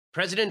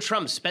President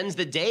Trump spends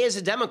the day as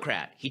a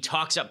Democrat. He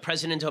talks up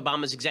President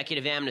Obama's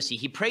executive amnesty.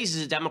 He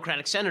praises a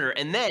Democratic senator,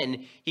 and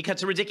then he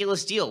cuts a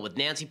ridiculous deal with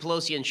Nancy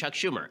Pelosi and Chuck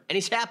Schumer. And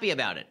he's happy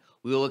about it.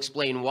 We will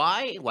explain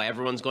why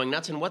everyone's going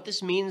nuts, and what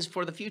this means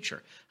for the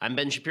future. I'm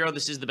Ben Shapiro.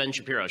 This is The Ben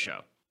Shapiro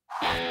Show.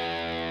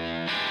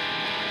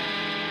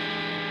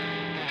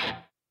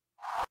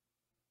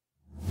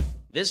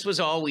 This was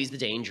always the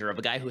danger of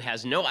a guy who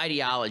has no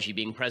ideology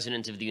being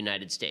president of the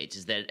United States,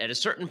 is that at a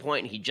certain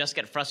point, he'd just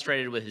get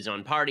frustrated with his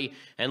own party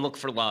and look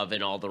for love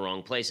in all the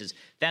wrong places.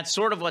 That's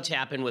sort of what's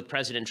happened with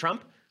President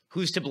Trump.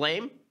 Who's to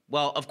blame?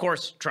 Well, of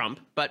course,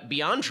 Trump. But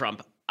beyond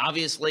Trump,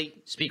 obviously,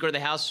 Speaker of the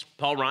House,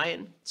 Paul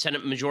Ryan,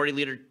 Senate Majority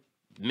Leader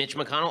Mitch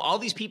McConnell, all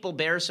these people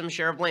bear some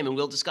share of blame. And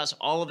we'll discuss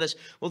all of this.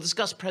 We'll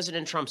discuss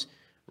President Trump's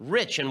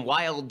rich and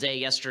wild day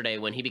yesterday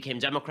when he became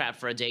Democrat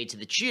for a day to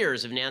the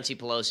cheers of Nancy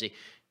Pelosi.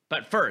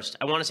 But first,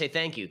 I want to say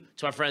thank you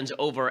to our friends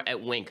over at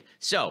Winc.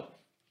 So,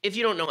 if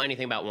you don't know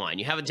anything about wine,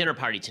 you have a dinner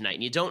party tonight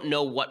and you don't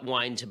know what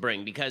wine to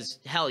bring because,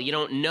 hell, you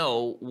don't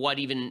know what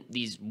even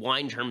these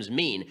wine terms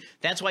mean.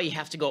 That's why you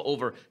have to go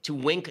over to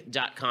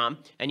Winc.com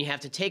and you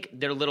have to take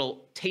their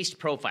little taste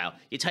profile.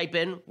 You type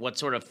in what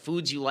sort of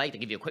foods you like. They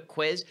give you a quick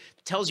quiz.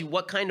 It tells you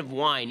what kind of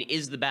wine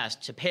is the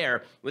best to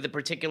pair with a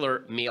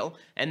particular meal.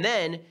 And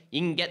then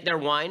you can get their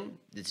wine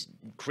that's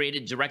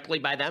created directly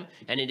by them,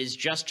 and it is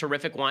just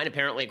terrific wine.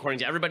 Apparently, according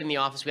to everybody in the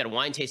office, we had a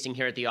wine tasting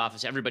here at the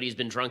office. Everybody's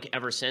been drunk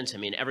ever since. I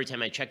mean, every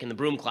time I check in the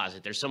broom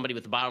closet, there's somebody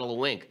with a bottle of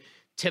Winc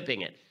tipping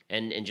it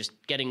and just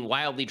getting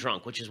wildly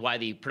drunk, which is why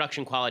the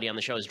production quality on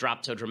the show has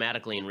dropped so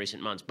dramatically in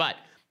recent months. But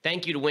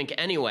thank you to Winc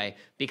anyway,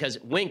 because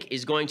Winc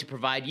is going to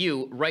provide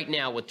you right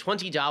now with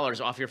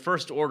 $20 off your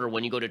first order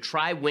when you go to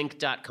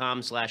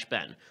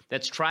trywinc.com/Ben.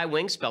 That's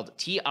trywinc, spelled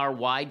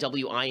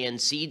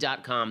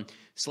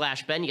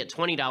TRYWINC.com/Ben. You get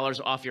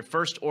 $20 off your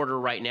first order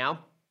right now.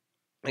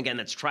 Again,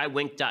 that's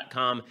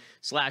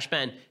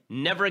trywinc.com/Ben.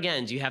 Never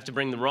again do you have to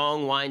bring the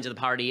wrong wine to the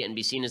party and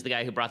be seen as the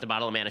guy who brought the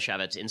bottle of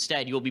Manischewitz.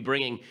 Instead, you'll be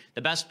bringing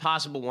the best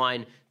possible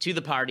wine to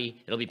the party.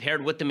 It'll be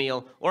paired with the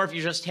meal. Or if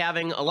you're just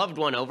having a loved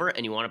one over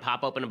and you want to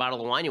pop open a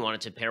bottle of wine, you want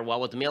it to pair well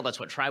with the meal, that's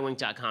what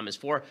trywinc.com is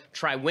for.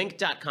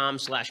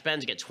 Trywinc.com/Ben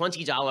to get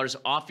 $20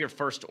 off your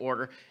first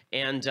order.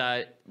 And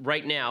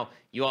right now,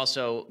 you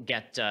also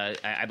get,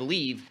 I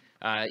believe,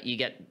 you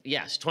get,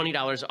 yes,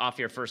 $20 off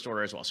your first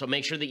order as well. So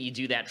make sure that you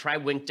do that.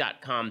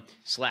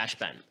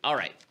 Trywinc.com/Ben. All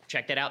right,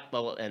 check that out.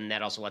 Well, and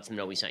that also lets them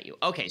know we sent you.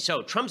 Okay,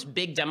 so Trump's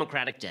big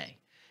Democratic day.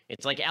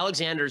 It's like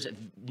Alexander's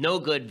no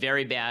good,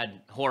 very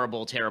bad,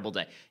 horrible, terrible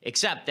day,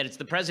 except that it's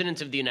the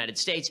president of the United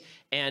States,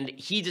 and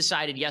he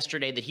decided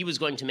yesterday that he was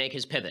going to make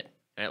his pivot.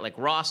 Right? Like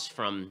Ross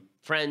from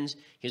Friends,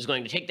 he was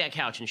going to take that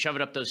couch and shove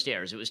it up those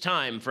stairs. It was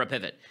time for a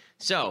pivot.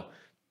 So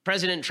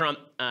President Trump,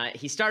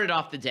 he started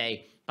off the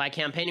day by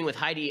campaigning with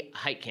Heidi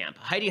Heitkamp.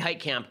 Heidi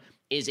Heitkamp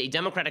is a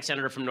Democratic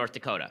senator from North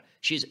Dakota.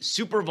 She's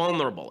super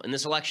vulnerable in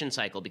this election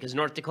cycle because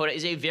North Dakota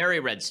is a very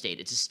red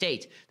state. It's a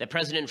state that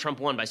President Trump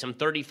won by some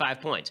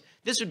 35 points.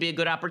 This would be a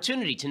good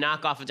opportunity to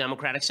knock off a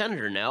Democratic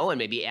senator, no, and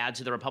maybe add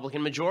to the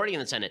Republican majority in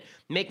the Senate,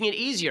 making it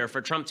easier for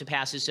Trump to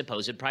pass his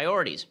supposed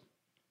priorities.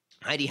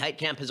 Heidi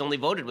Heitkamp has only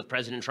voted with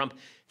President Trump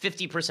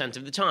 50%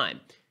 of the time.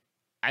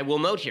 I will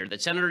note here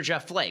that Senator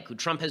Jeff Flake, who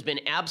Trump has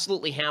been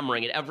absolutely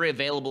hammering at every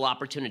available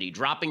opportunity,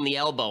 dropping the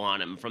elbow on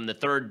him from the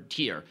third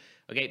tier,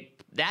 okay,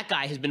 that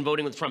guy has been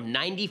voting with Trump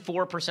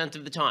 94%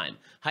 of the time.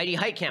 Heidi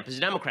Heitkamp is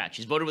a Democrat.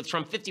 She's voted with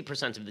Trump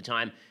 50% of the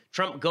time.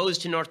 Trump goes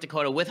to North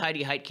Dakota with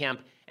Heidi Heitkamp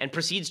and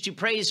proceeds to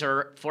praise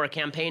her for a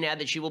campaign ad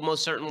that she will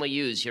most certainly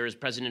use. Here is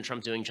President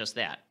Trump doing just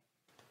that.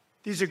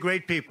 These are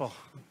great people.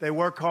 They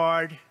work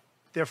hard.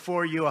 They're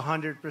for you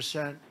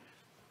 100%.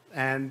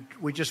 And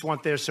we just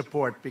want their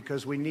support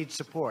because we need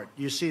support.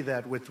 You see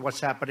that with what's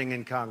happening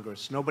in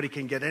Congress. Nobody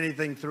can get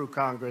anything through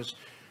Congress.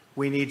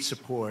 We need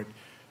support.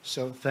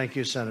 So thank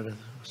you, Senator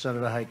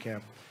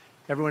Heitkamp.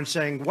 Everyone's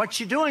saying, what's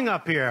she doing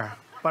up here?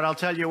 But I'll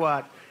tell you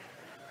what,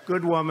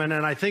 good woman,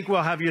 and I think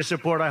we'll have your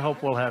support. I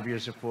hope we'll have your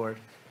support.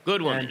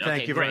 Good woman. And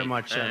thank you great. very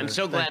much, Senator. I'm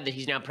so glad that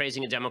he's now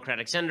praising a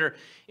Democratic senator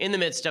in the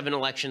midst of an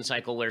election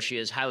cycle where she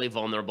is highly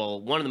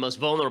vulnerable. One of the most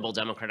vulnerable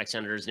Democratic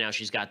senators. Now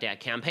she's got that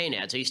campaign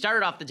ad. So he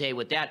started off the day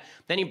with that.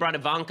 Then he brought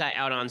Ivanka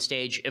out on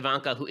stage.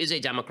 Ivanka, who is a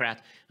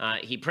Democrat,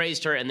 he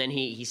praised her, and then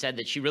he said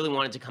that she really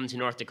wanted to come to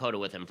North Dakota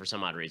with him for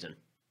some odd reason.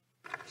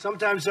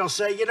 Sometimes they'll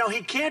say, you know,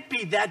 he can't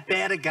be that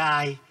bad a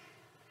guy.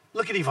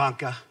 Look at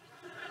Ivanka.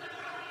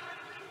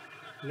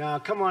 Now,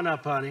 come on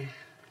up, honey.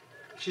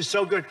 She's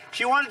so good.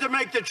 She wanted to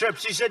make the trip.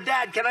 She said,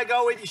 Dad, can I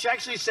go with you? She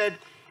actually said,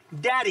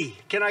 Daddy,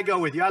 can I go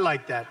with you? I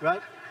like that,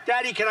 right?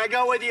 Daddy, can I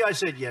go with you? I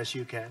said, yes,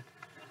 you can.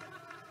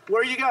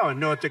 Where are you going?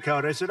 North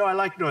Dakota. I said, oh, I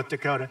like North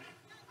Dakota.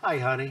 Hi,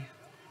 honey.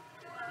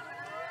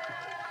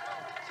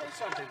 Say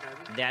something,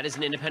 baby. That is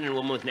an independent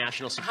woman with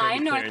national security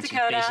Hi, North clearance.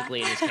 Dakota. He's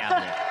basically in his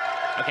cabinet.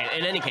 Okay,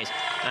 in any case,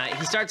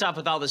 He starts off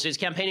with all this. So he's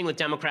campaigning with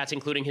Democrats,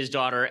 including his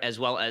daughter, as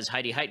well as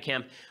Heidi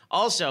Heitkamp.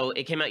 Also,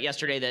 it came out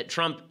yesterday that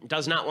Trump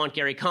does not want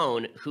Gary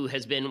Cohn, who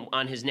has been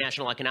on his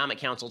National Economic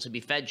Council, to be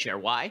Fed chair.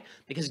 Why?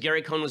 Because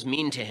Gary Cohn was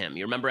mean to him.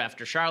 You remember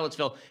after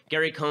Charlottesville,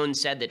 Gary Cohn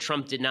said that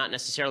Trump did not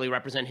necessarily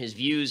represent his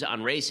views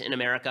on race in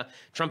America.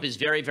 Trump is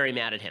very, very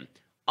mad at him.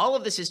 All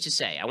of this is to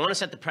say, I want to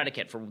set the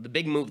predicate for the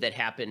big move that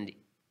happened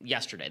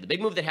yesterday. The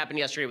big move that happened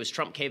yesterday was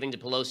Trump caving to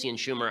Pelosi and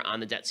Schumer on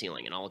the debt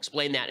ceiling, and I'll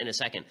explain that in a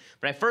second.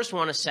 But I first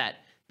want to set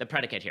the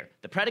predicate here.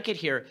 The predicate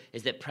here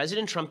is that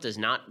President Trump does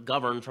not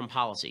govern from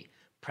policy.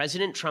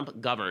 President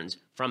Trump governs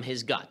from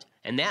his gut,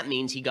 and that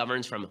means he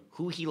governs from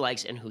who he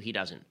likes and who he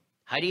doesn't.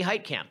 Heidi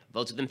Heitkamp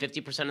votes with him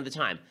 50% of the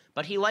time,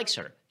 but he likes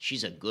her.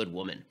 She's a good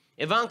woman.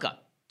 Ivanka,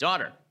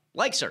 daughter,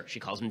 likes her. She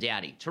calls him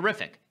daddy.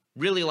 Terrific.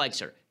 Really likes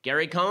her.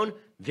 Gary Cohn,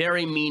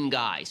 very mean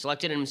guy.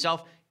 Selected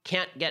himself,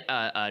 can't get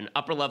an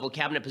upper-level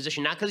cabinet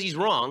position, not because he's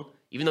wrong,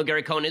 even though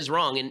Gary Cohn is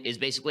wrong and is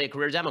basically a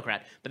career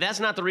Democrat. But that's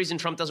not the reason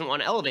Trump doesn't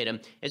want to elevate him.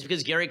 It's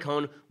because Gary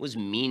Cohn was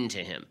mean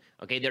to him.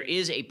 Okay, there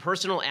is a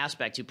personal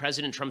aspect to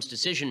President Trump's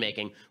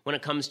decision-making when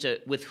it comes to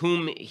with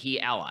whom he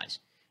allies.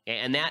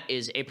 And that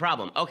is a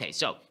problem. Okay,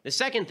 so the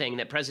second thing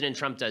that President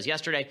Trump does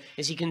yesterday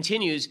is he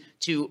continues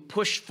to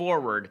push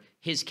forward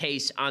his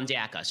case on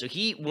DACA. So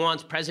he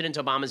wants President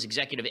Obama's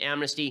executive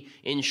amnesty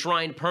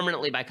enshrined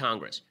permanently by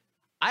Congress.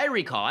 I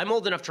recall, I'm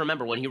old enough to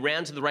remember when he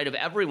ran to the right of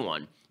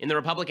everyone in the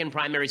Republican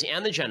primaries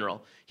and the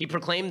general, he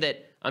proclaimed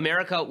that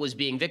America was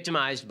being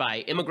victimized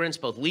by immigrants,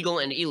 both legal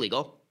and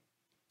illegal.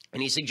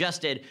 And he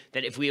suggested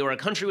that if we were a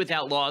country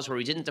without laws where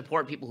we didn't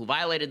deport people who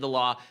violated the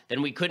law,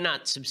 then we could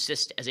not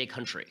subsist as a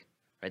country,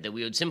 right? That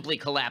we would simply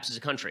collapse as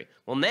a country.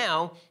 Well,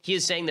 now he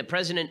is saying that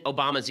President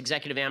Obama's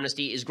executive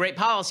amnesty is great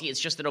policy. It's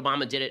just that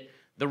Obama did it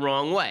the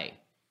wrong way.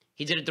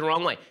 He did it the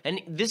wrong way.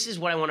 And this is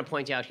what I want to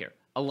point out here.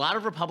 A lot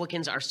of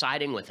Republicans are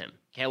siding with him.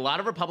 Okay, a lot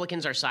of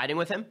Republicans are siding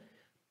with him,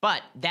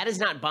 but that is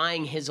not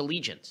buying his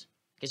allegiance.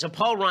 Okay, so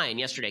Paul Ryan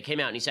yesterday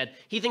came out and he said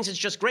he thinks it's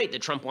just great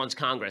that Trump wants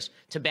Congress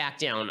to back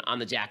down on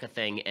the DACA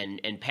thing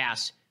and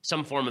pass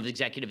some form of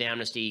executive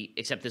amnesty,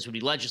 except this would be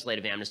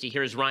legislative amnesty.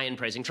 Here's Ryan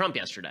praising Trump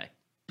yesterday.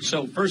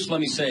 So first, let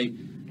me say,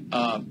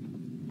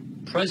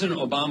 President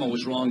Obama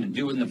was wrong to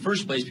do it in the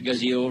first place because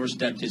he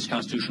overstepped his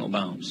constitutional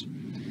bounds.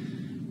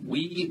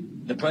 We,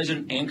 the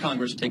president and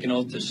Congress, take an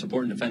oath to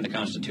support and defend the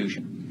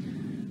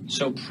Constitution.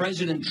 So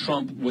President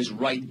Trump was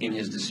right in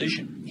his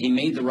decision. He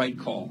made the right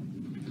call.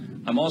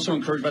 I'm also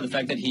encouraged by the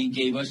fact that he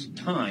gave us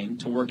time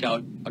to work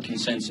out a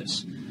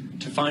consensus,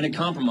 to find a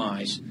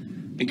compromise,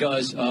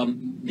 because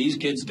these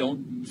kids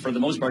don't, for the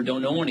most part,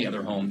 don't know any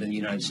other home than the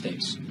United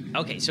States.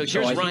 Okay, so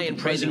here's Ryan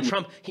praising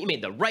Trump. He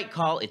made the right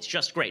call. It's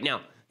just great.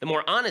 Now, the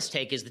more honest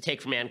take is the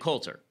take from Ann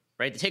Coulter,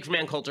 right? The take from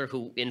Ann Coulter,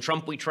 who in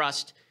Trump we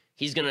trust.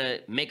 He's going to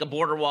make a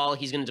border wall.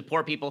 He's going to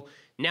deport people.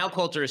 Now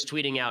Coulter is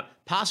tweeting out,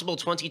 possible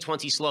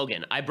 2020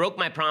 slogan. I broke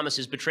my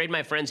promises, betrayed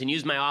my friends, and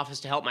used my office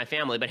to help my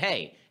family. But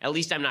hey, at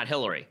least I'm not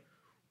Hillary.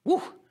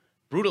 Woo!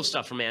 Brutal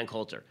stuff from Ann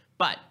Coulter.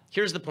 But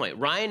here's the point.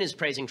 Ryan is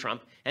praising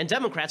Trump, and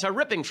Democrats are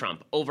ripping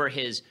Trump over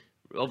his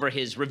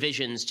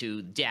revisions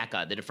to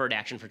DACA, the Deferred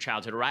Action for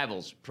Childhood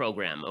Arrivals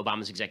program,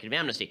 Obama's executive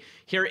amnesty.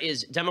 Here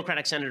is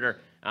Democratic Senator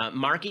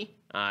Markey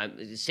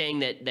saying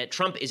that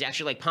Trump is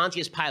actually like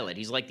Pontius Pilate.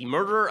 He's like the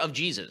murderer of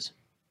Jesus.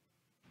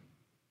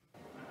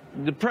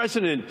 The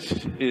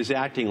president is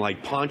acting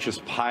like Pontius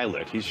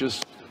Pilate. He's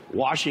just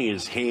washing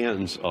his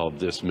hands of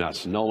this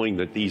mess, knowing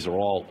that these are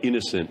all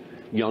innocent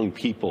young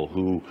people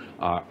who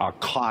are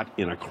caught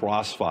in a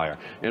crossfire.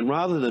 And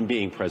rather than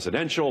being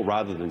presidential,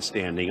 rather than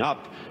standing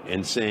up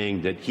and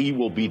saying that he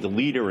will be the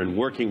leader and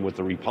working with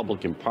the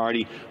Republican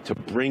Party to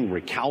bring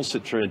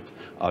recalcitrant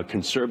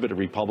conservative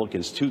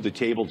Republicans to the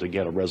table to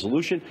get a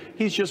resolution,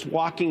 he's just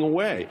walking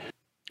away.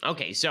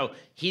 Okay, so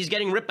he's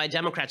getting ripped by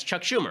Democrats.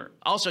 Chuck Schumer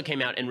also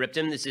came out and ripped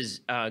him. This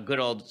is good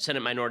old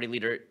Senate Minority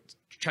Leader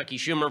Chucky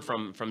Schumer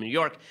from New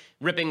York,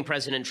 ripping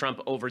President Trump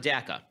over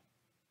DACA.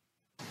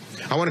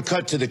 I want to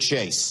cut to the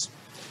chase.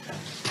 The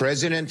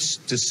president's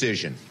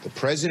decision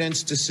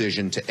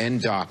to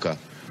end DACA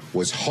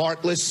was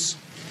heartless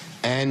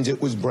and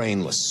it was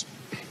brainless.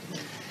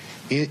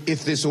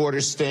 If this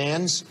order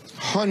stands,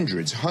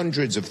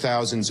 hundreds of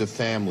thousands of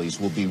families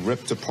will be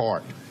ripped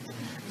apart.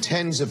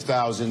 Tens of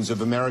thousands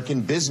of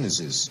American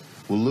businesses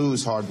will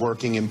lose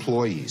hardworking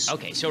employees.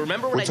 Okay, so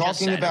remember what I just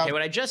said. Okay,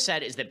 what I just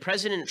said is that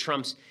President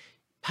Trump's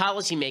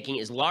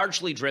policymaking is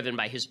largely driven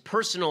by his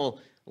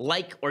personal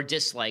like or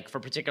dislike for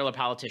particular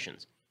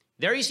politicians.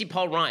 There you see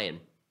Paul Ryan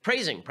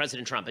praising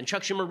President Trump and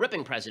Chuck Schumer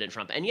ripping President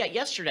Trump. And yet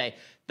yesterday,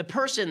 the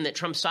person that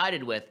Trump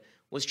sided with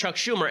was Chuck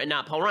Schumer and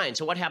not Paul Ryan.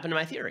 So what happened to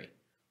my theory?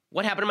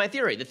 What happened to my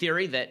theory? The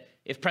theory that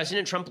if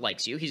President Trump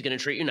likes you, he's going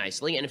to treat you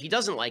nicely. And if he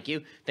doesn't like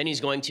you, then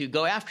he's going to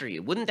go after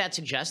you. Wouldn't that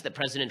suggest that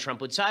President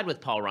Trump would side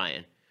with Paul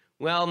Ryan?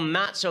 Well,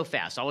 not so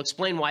fast. I'll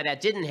explain why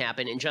that didn't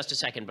happen in just a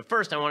second. But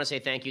first, I want to say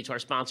thank you to our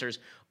sponsors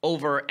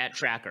over at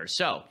Tracker.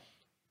 So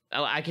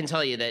I can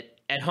tell you that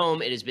At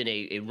home, it has been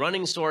a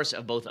running source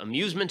of both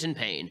amusement and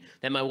pain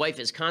that my wife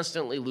is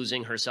constantly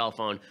losing her cell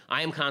phone.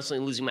 I am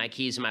constantly losing my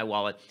keys and my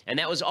wallet. And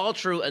that was all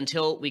true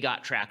until we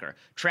got Tracker.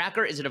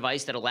 Tracker is a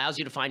device that allows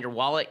you to find your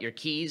wallet, your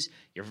keys,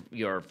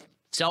 your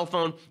cell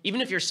phone. Even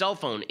if your cell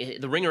phone,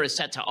 the ringer is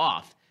set to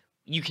off,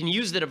 you can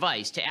use the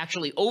device to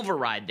actually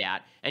override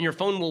that, and your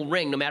phone will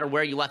ring no matter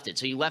where you left it.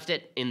 So you left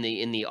it in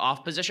the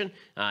off position,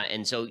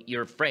 and so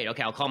you're afraid,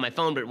 okay, I'll call my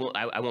phone, but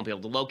I won't be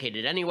able to locate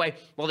it anyway.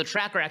 Well, the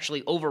Tracker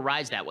actually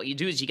overrides that. What you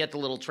do is you get the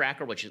little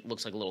Tracker, which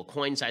looks like a little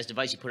coin-sized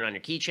device. You put it on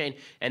your keychain,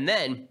 and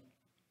then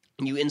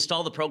you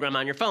install the program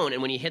on your phone,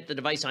 and when you hit the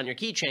device on your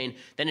keychain,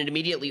 then it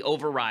immediately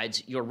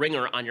overrides your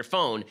ringer on your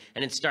phone,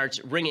 and it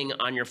starts ringing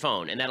on your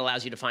phone, and that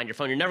allows you to find your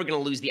phone. You're never going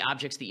to lose the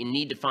objects that you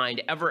need to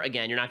find ever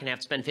again. You're not going to have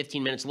to spend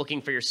 15 minutes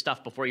looking for your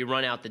stuff before you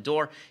run out the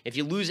door. If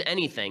you lose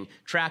anything,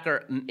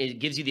 Tracker, it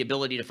gives you the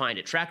ability to find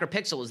it. Tracker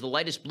Pixel is the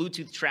lightest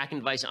Bluetooth tracking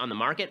device on the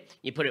market.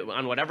 You put it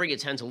on whatever you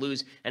tend to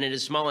lose, and it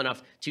is small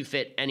enough to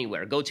fit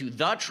anywhere. Go to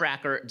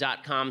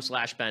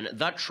thetracker.com/Ben,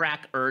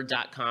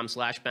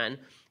 thetracker.com/Ben.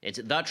 It's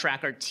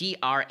thetracker,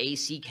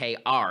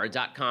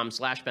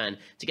 TRACKR.com/Ben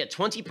to get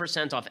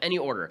 20% off any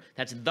order.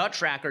 That's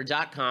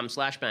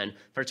thetracker.com/Ben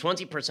for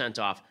 20%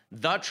 off.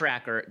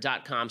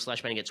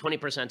 Thetracker.com/Ben. You get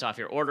 20% off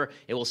your order.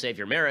 It will save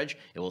your marriage.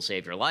 It will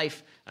save your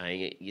life.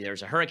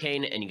 There's a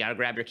hurricane, and you got to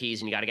grab your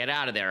keys, and you got to get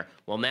out of there.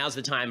 Well, now's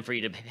the time for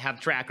you to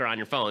have Tracker on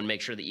your phone.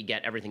 Make sure that you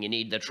get everything you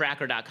need.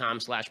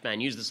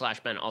 Thetracker.com/Ben. Use the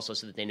 /Ben also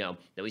so that they know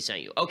that we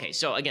sent you. Okay,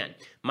 so again,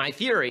 my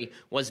theory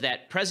was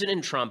that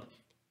President Trump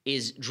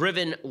is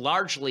driven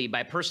largely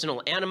by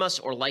personal animus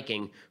or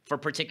liking for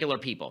particular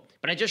people.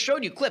 But I just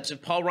showed you clips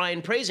of Paul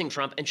Ryan praising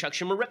Trump and Chuck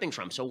Schumer ripping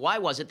Trump. So why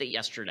was it that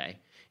yesterday,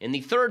 in the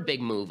third big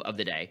move of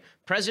the day,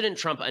 President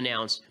Trump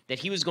announced that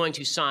he was going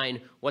to sign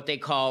what they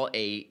call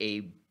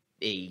a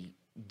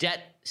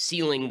debt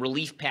ceiling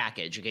relief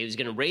package? Okay, he was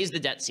going to raise the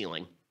debt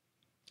ceiling,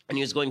 and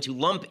he was going to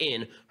lump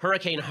in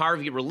Hurricane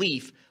Harvey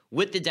relief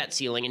with the debt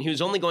ceiling, and he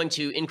was only going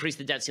to increase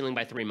the debt ceiling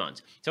by 3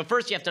 months. So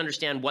first you have to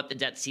understand what the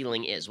debt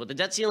ceiling is. What the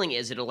debt ceiling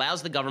is, it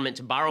allows the government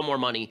to borrow more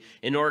money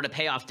in order to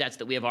pay off debts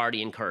that we have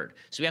already incurred.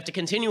 So we have to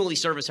continually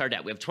service our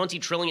debt. We have $20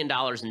 trillion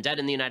in debt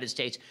in the United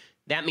States.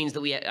 That means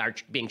that we are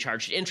being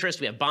charged interest.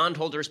 We have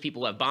bondholders,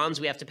 people who have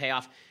bonds we have to pay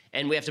off,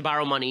 and we have to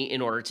borrow money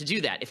in order to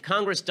do that. If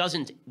Congress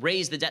doesn't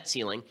raise the debt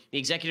ceiling, the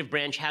executive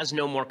branch has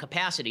no more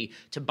capacity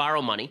to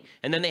borrow money,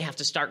 and then they have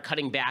to start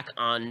cutting back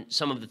on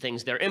some of the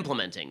things they're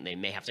implementing. They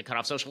may have to cut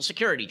off Social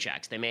Security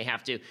checks. They may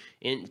have to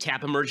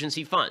tap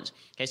emergency funds.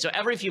 Okay, so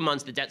every few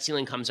months the debt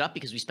ceiling comes up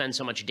because we spend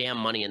so much damn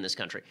money in this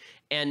country.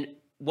 And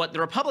what the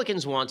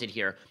Republicans wanted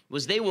here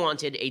was they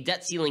wanted a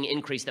debt ceiling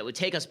increase that would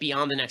take us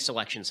beyond the next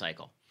election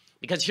cycle.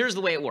 Because here's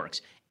the way it works.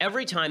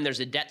 Every time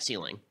there's a debt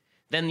ceiling,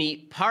 then the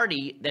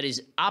party that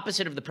is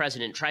opposite of the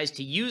president tries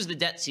to use the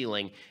debt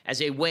ceiling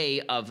as a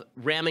way of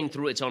ramming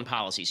through its own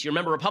policies. You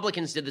remember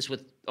Republicans did this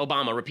with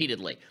Obama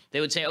repeatedly. They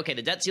would say, okay,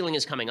 the debt ceiling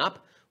is coming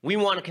up. We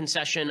want a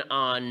concession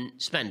on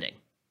spending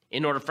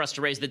in order for us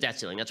to raise the debt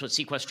ceiling. That's what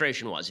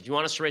sequestration was. If you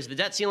want us to raise the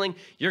debt ceiling,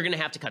 you're going to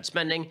have to cut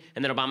spending.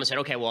 And then Obama said,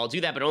 okay, well, I'll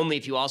do that, but only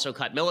if you also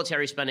cut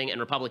military spending. And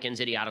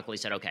Republicans idiotically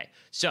said, okay.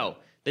 So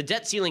the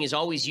debt ceiling is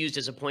always used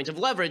as a point of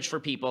leverage for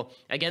people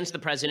against the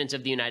president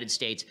of the United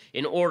States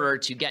in order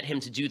to get him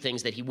to do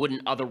things that he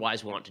wouldn't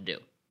otherwise want to do.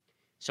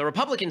 So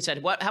Republicans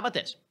said, how about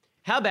this?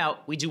 How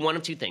about we do one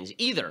of two things?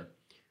 Either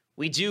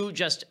we do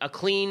just a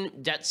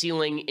clean debt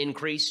ceiling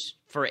increase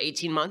for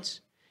 18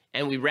 months,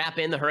 and we wrap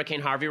in the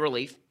Hurricane Harvey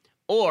relief,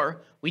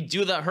 or we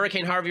do the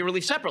Hurricane Harvey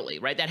relief separately,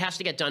 right? That has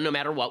to get done no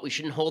matter what. We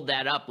shouldn't hold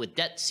that up with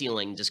debt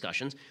ceiling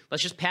discussions.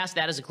 Let's just pass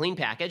that as a clean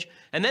package,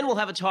 and then we'll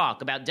have a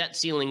talk about debt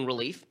ceiling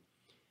relief,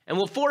 and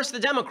we'll force the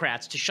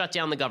Democrats to shut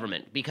down the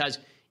government, because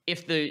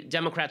if the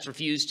Democrats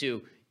refuse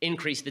to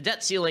increase the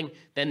debt ceiling,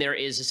 then there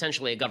is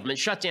essentially a government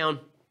shutdown.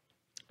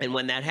 And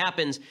when that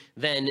happens,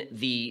 then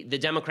the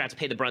Democrats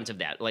pay the brunt of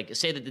that. Like,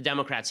 say that the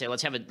Democrats say,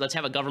 let's have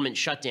a government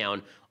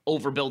shutdown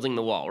over building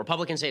the wall.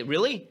 Republicans say,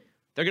 really?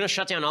 They're going to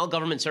shut down all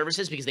government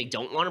services because they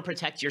don't want to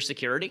protect your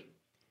security?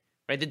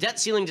 Right? The debt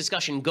ceiling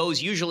discussion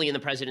goes usually in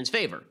the president's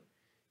favor.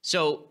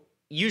 So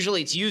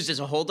usually it's used as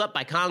a holdup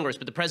by Congress,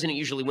 but the president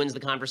usually wins the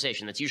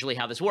conversation. That's usually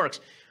how this works.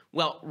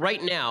 Well,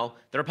 right now,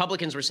 the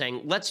Republicans were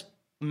saying, let's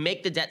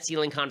make the debt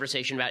ceiling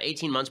conversation about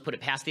 18 months, put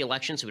it past the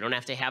election so we don't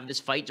have to have this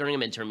fight during a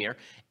midterm year.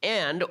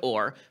 And,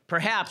 or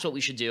perhaps what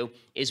we should do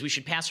is we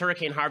should pass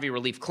Hurricane Harvey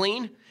relief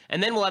clean,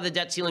 and then we'll have the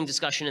debt ceiling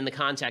discussion in the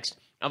context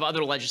of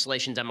other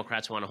legislation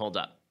Democrats want to hold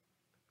up.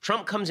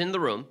 Trump comes in the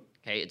room.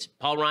 Okay, it's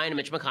Paul Ryan and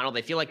Mitch McConnell.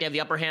 They feel like they have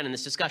the upper hand in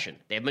this discussion.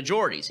 They have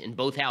majorities in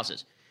both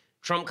houses.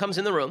 Trump comes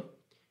in the room.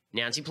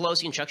 Nancy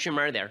Pelosi and Chuck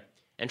Schumer are there.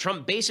 And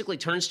Trump basically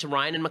turns to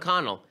Ryan and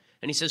McConnell,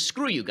 and he says,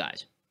 screw you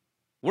guys.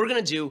 We're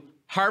going to do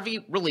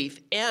Harvey relief,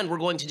 and we're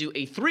going to do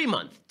a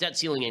 3-month debt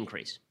ceiling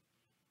increase.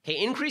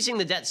 Okay, increasing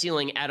the debt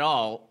ceiling at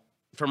all,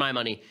 for my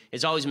money,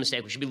 is always a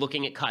mistake. We should be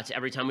looking at cuts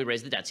every time we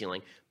raise the debt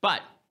ceiling.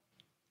 But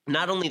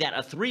not only that,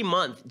 a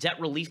 3-month debt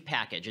relief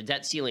package, a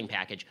debt ceiling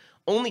package,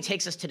 only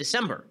takes us to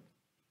December.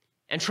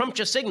 And Trump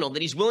just signaled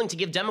that he's willing to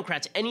give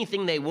Democrats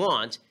anything they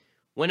want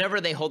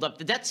whenever they hold up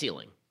the debt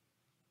ceiling.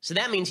 So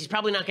that means he's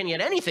probably not going to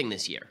get anything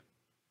this year,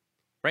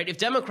 right? If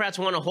Democrats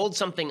want to hold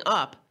something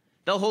up,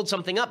 they'll hold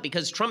something up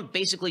because Trump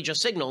basically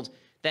just signaled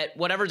that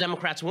whatever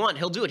Democrats want,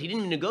 he'll do it. He didn't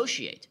even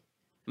negotiate.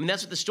 I mean,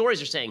 that's what the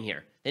stories are saying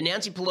here. That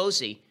Nancy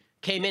Pelosi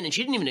came in and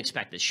she didn't even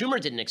expect this.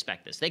 Schumer didn't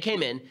expect this. They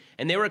came in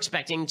and they were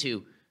expecting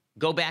to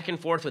go back and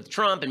forth with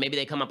Trump, and maybe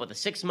they come up with a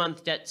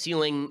 6-month debt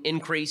ceiling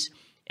increase,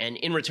 and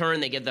in return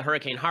they give the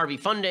Hurricane Harvey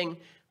funding.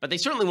 But they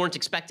certainly weren't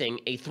expecting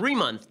a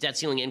 3-month debt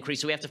ceiling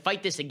increase, so we have to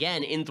fight this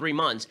again in 3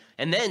 months.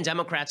 And then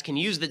Democrats can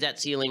use the debt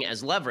ceiling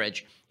as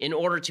leverage in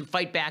order to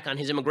fight back on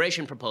his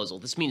immigration proposal.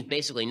 This means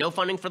basically no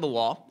funding for the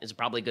wall is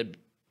probably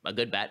a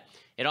good bet.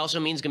 It also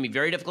means it's going to be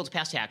very difficult to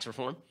pass tax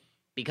reform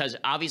because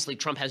obviously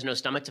Trump has no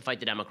stomach to fight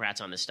the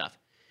Democrats on this stuff.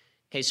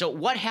 Okay, so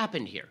what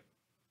happened here?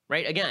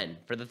 Right? Again,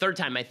 for the third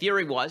time, my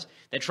theory was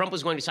that Trump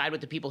was going to side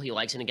with the people he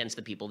likes and against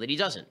the people that he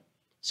doesn't.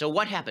 So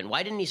what happened?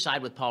 Why didn't he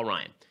side with Paul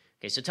Ryan?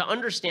 Okay, so to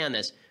understand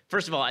this,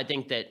 first of all, I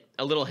think that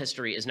a little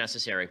history is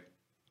necessary.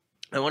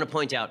 I want to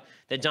point out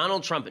that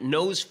Donald Trump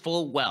knows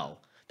full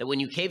well that when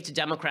you cave to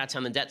Democrats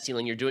on the debt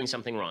ceiling, you're doing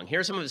something wrong. Here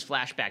are some of his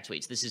flashback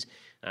tweets. This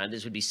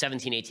would be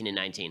 17, 18, and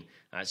 19.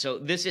 So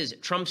this is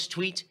Trump's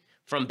tweet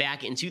from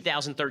back in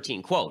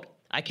 2013. Quote,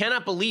 "I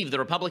cannot believe the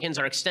Republicans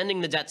are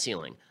extending the debt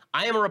ceiling.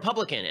 I am a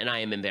Republican and I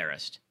am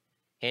embarrassed."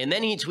 And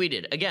then he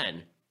tweeted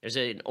again. There's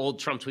an old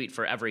Trump tweet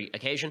for every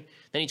occasion.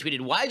 Then he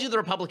tweeted, "Why do the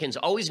Republicans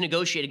always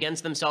negotiate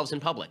against themselves in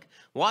public?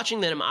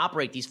 Watching them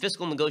operate these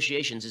fiscal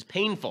negotiations is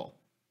painful."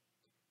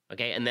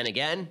 Okay, and then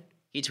again,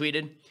 he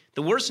tweeted,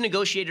 "The worst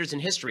negotiators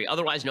in history,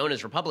 otherwise known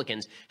as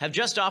Republicans, have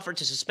just offered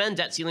to suspend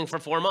debt ceiling for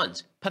 4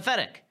 months.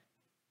 Pathetic."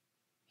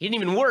 He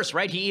didn't even worse,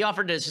 right? He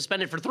offered to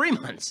suspend it for 3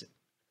 months.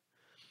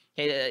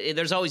 Okay,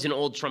 there's always an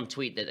old Trump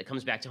tweet that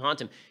comes back to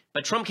haunt him.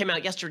 But Trump came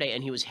out yesterday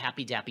and he was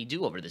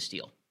happy-dappy-do over this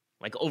deal,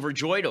 like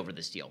overjoyed over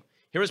this deal.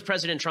 Here was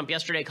President Trump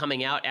yesterday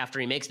coming out after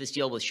he makes this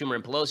deal with Schumer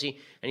and Pelosi,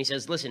 and he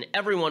says, listen,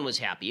 everyone was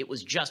happy. It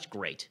was just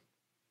great.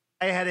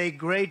 I had a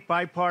great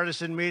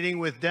bipartisan meeting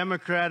with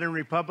Democrat and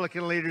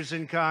Republican leaders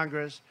in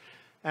Congress,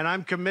 and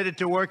I'm committed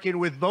to working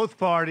with both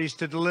parties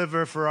to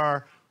deliver for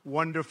our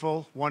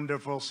wonderful,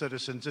 wonderful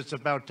citizens. It's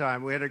about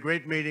time. We had a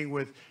great meeting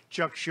with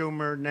Chuck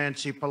Schumer,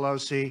 Nancy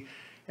Pelosi,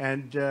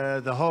 and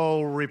the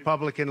whole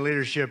Republican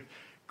leadership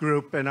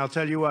group. And I'll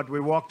tell you what, we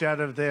walked out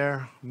of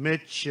there,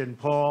 Mitch and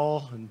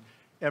Paul and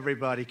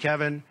everybody,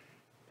 Kevin,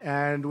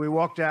 and we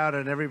walked out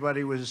and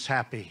everybody was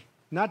happy.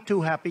 Not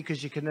too happy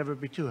because you can never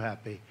be too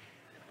happy,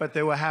 but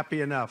they were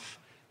happy enough.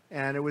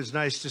 And it was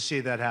nice to see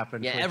that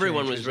happen. Yeah,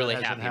 everyone was really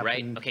happy,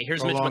 right? Okay,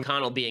 here's Mitch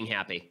McConnell being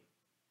happy.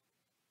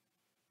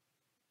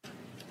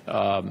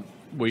 In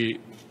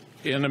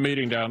the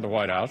meeting down at the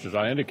White House, as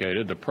I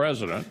indicated, the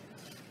president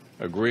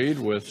agreed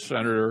with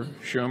Senator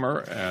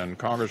Schumer and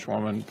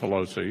Congresswoman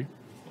Pelosi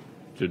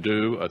to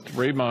do a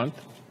 3-month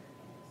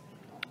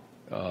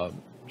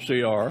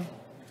CR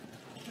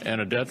and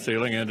a debt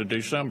ceiling into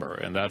December.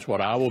 And that's what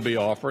I will be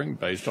offering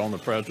based on the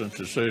president's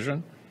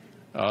decision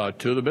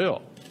to the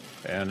bill.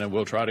 And then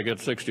we'll try to get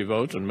 60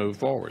 votes and move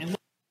forward.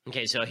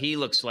 Okay, so he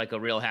looks like a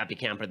real happy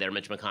camper there,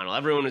 Mitch McConnell.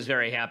 Everyone was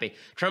very happy.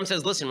 Trump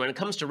says, listen, when it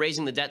comes to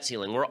raising the debt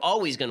ceiling, we're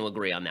always going to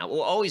agree on that.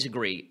 We'll always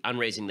agree on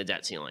raising the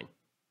debt ceiling.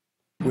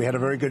 We had a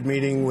very good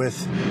meeting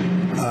with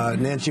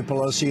Nancy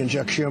Pelosi and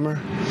Chuck Schumer.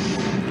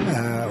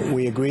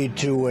 We agreed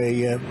to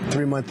a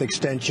 3-month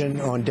extension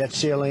on debt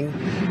ceiling,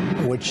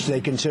 which they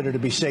consider to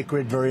be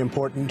sacred, very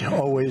important.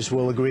 Always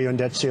will agree on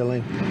debt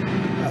ceiling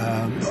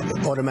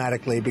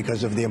automatically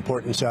because of the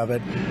importance of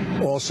it.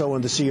 Also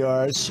on the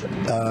CRs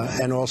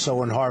and also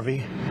on Harvey,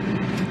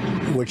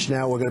 which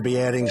now we're going to be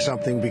adding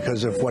something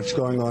because of what's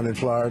going on in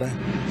Florida.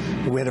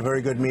 We had a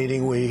very good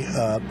meeting. We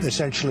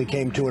essentially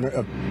came to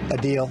a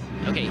deal.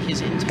 Okay,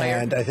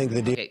 and I think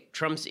the deal. Okay,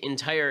 Trump's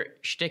entire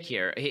shtick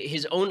here,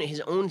 his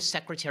own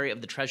Secretary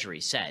of the Treasury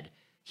said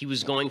he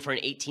was going for an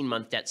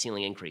 18-month debt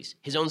ceiling increase.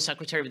 His own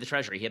Secretary of the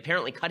Treasury, he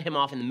apparently cut him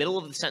off in the middle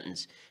of the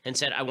sentence and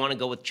said, I want to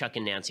go with Chuck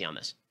and Nancy on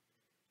this.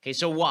 Okay,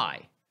 so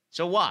why?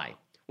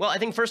 Well, I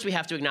think first we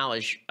have to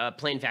acknowledge a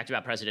plain fact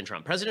about President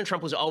Trump. President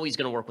Trump was always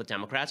going to work with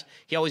Democrats.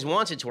 He always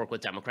wanted to work with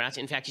Democrats.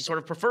 In fact, he sort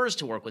of prefers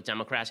to work with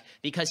Democrats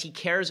because he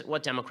cares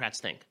what Democrats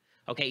think.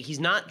 Okay,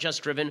 he's not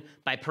just driven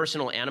by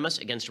personal animus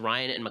against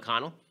Ryan and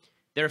McConnell.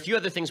 There are a few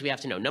other things we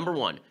have to know. Number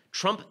one,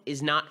 Trump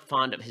is not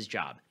fond of his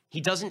job.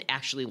 He doesn't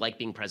actually like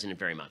being president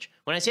very much.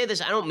 When I say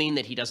this, I don't mean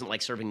that he doesn't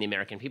like serving the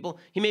American people.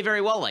 He may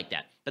very well like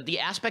that. But the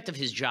aspect of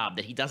his job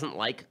that he doesn't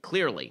like,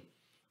 clearly,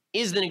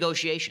 is the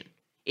negotiation.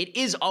 It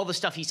is all the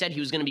stuff he said he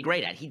was going to be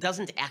great at. He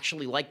doesn't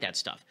actually like that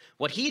stuff.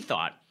 What he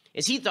thought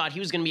is he thought he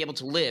was going to be able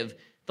to live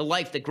the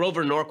life that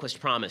Grover Norquist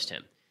promised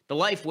him. The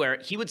life where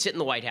he would sit in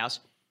the White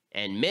House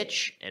and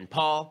Mitch and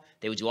Paul,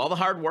 they would do all the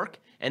hard work,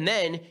 and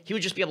then he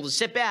would just be able to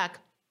sit back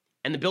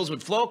and the bills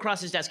would flow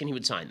across his desk and he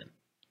would sign them.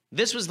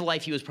 This was the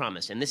life he was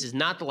promised, and this is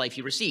not the life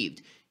he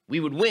received. We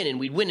would win and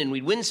we'd win and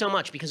we'd win so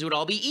much because it would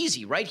all be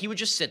easy, right? He would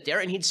just sit there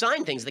and he'd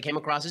sign things that came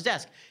across his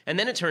desk. And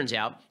then it turns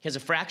out he has a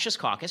fractious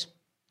caucus.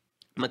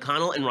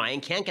 McConnell and Ryan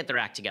can't get their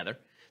act together.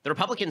 The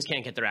Republicans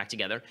can't get their act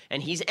together,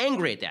 and he's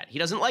angry at that. He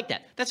doesn't like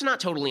that. That's not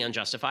totally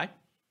unjustified.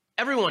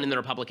 Everyone in the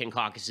Republican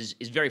caucus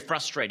is very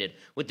frustrated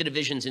with the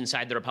divisions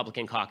inside the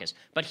Republican caucus.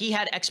 But he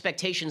had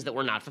expectations that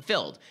were not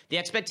fulfilled. The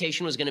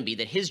expectation was going to be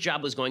that his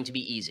job was going to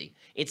be easy.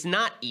 It's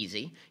not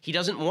easy. He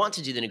doesn't want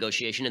to do the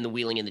negotiation and the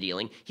wheeling and the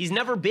dealing. He's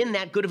never been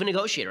that good of a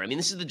negotiator. I mean,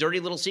 this is the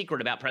dirty little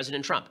secret about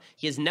President Trump.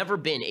 He has never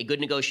been a good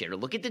negotiator.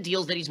 Look at the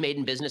deals that he's made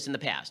in business in the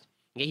past.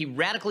 Okay, he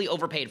radically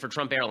overpaid for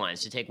Trump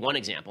Airlines, to take one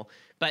example.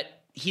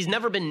 But he's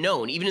never been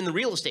known, even in the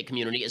real estate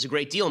community, as a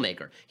great deal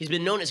maker. He's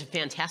been known as a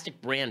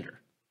fantastic brander.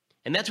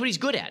 And that's what he's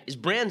good at, is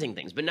branding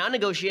things, but not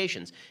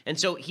negotiations. And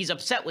so he's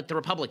upset with the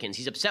Republicans.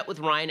 He's upset with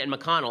Ryan and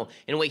McConnell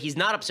in a way he's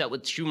not upset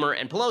with Schumer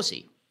and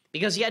Pelosi,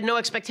 because he had no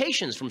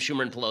expectations from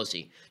Schumer and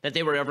Pelosi that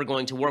they were ever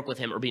going to work with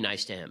him or be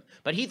nice to him.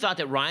 But he thought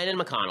that Ryan and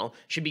McConnell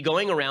should be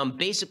going around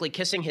basically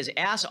kissing his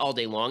ass all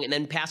day long and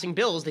then passing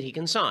bills that he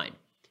can sign.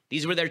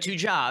 These were their two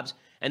jobs,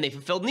 and they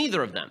fulfilled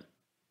neither of them.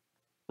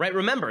 Right?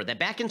 Remember that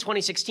back in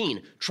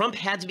 2016, Trump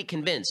had to be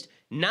convinced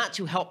not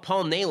to help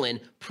Paul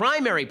Nehlen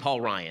primary Paul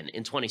Ryan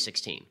in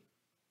 2016.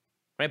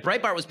 Right?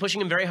 Breitbart was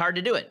pushing him very hard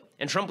to do it,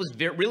 and Trump was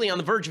really on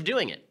the verge of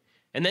doing it.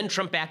 And then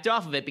Trump backed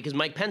off of it because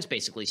Mike Pence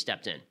basically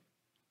stepped in.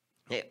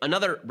 Hey,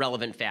 another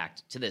relevant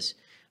fact to this,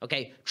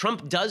 okay,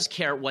 Trump does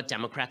care what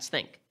Democrats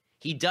think.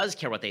 He does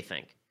care what they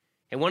think.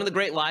 And one of the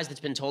great lies that's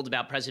been told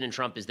about President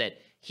Trump is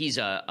that he's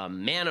a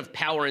man of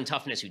power and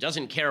toughness who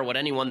doesn't care what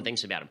anyone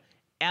thinks about him.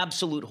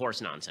 Absolute horse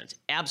nonsense.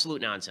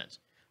 Absolute nonsense.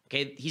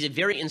 Okay, he's a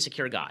very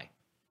insecure guy.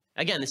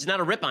 Again, this is not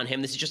a rip on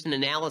him. This is just an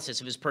analysis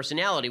of his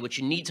personality, which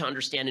you need to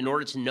understand in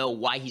order to know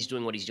why he's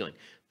doing what he's doing.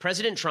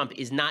 President Trump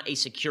is not a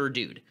secure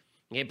dude.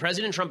 Okay,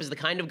 President Trump is the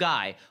kind of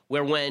guy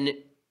where when,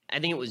 I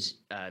think it was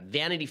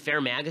Vanity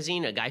Fair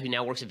magazine, a guy who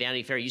now works at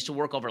Vanity Fair, used to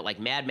work over at like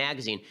Mad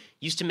Magazine,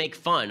 used to make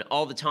fun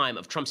all the time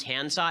of Trump's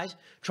hand size.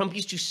 Trump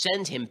used to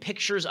send him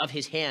pictures of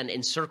his hand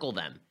and circle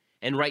them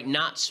and write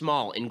 "not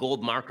small" in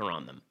gold marker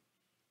on them.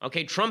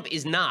 Okay, Trump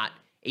is not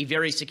a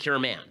very secure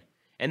man.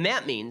 And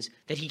that means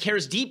that he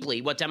cares deeply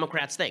what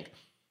Democrats think.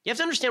 You have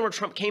to understand where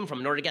Trump came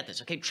from in order to get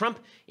this. Okay, Trump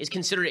is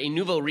considered a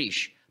nouveau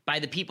riche by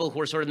the people who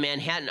are sort of the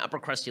Manhattan upper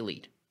crust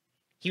elite.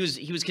 He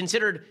was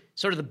considered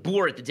sort of the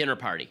boor at the dinner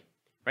party,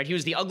 right? He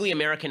was the ugly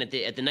American at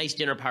the nice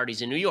dinner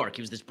parties in New York.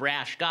 He was this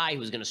brash guy who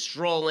was going to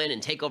stroll in and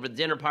take over the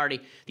dinner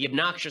party, the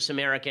obnoxious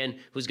American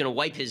who's going to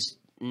wipe his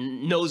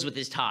nose with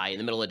his tie in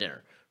the middle of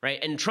dinner,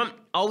 right? And Trump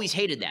always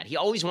hated that. He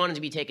always wanted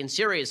to be taken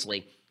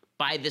seriously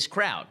by this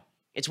crowd.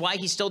 It's why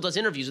he still does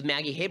interviews with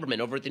Maggie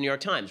Haberman over at the New York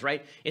Times,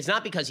 right? It's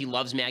not because he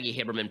loves Maggie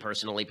Haberman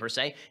personally, per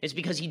se. It's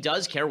because he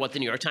does care what the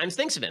New York Times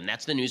thinks of him.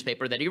 That's the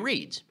newspaper that he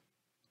reads.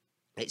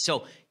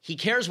 So he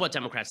cares what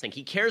Democrats think.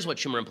 He cares what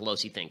Schumer and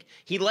Pelosi think.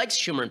 He likes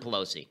Schumer and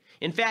Pelosi.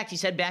 In fact, he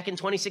said back in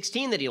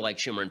 2016 that he liked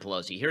Schumer and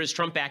Pelosi. Here is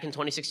Trump back in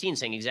 2016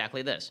 saying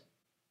exactly this.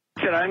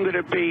 That I'm going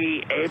to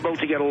be able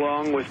to get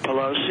along with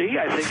Pelosi.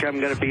 I think I'm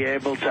going to be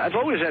able to. I've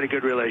always had a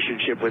good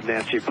relationship with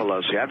Nancy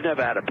Pelosi. I've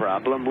never had a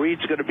problem.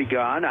 Reid's going to be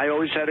gone. I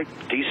always had a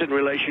decent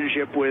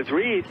relationship with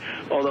Reid,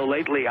 although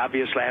lately,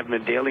 obviously, I haven't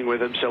been dealing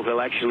with him, so he'll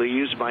actually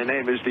use my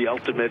name as the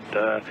ultimate,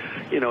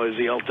 as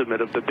the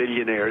ultimate of the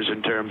billionaires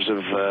in terms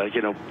of,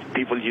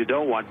 people you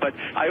don't want. But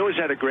I always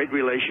had a great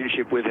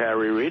relationship with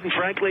Harry Reid, and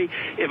frankly,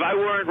 if I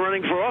weren't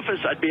running for office,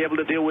 I'd be able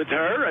to deal with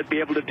her. I'd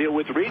be able to deal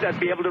with Reid. I'd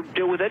be able to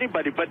deal with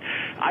anybody. But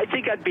I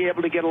think I'd be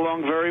able to get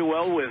along very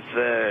well with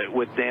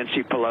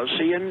Nancy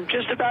Pelosi and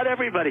just about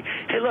everybody.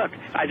 Hey, look,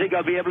 I think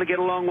I'll be able to get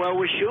along well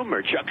with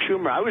Schumer, Chuck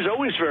Schumer. I was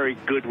always very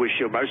good with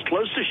Schumer. I was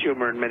close to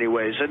Schumer in many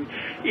ways. And,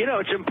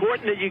 it's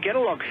important that you get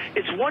along.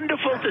 It's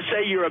wonderful to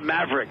say you're a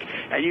maverick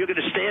and you're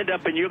going to stand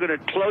up and you're going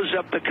to close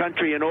up the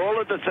country and all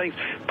of the things.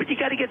 But you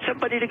got to get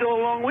somebody to go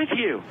along with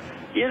you.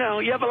 You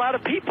have a lot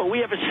of people. We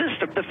have a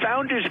system. The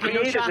founders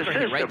created the system.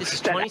 Here, right? This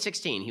is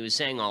 2016. He was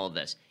saying all of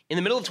this. In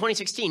the middle of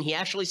 2016, he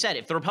actually said,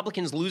 if the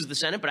Republicans lose the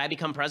Senate but I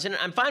become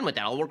president, I'm fine with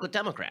that. I'll work with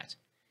Democrats.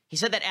 He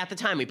said that at the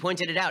time. We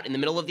pointed it out in the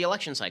middle of the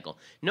election cycle.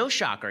 No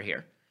shocker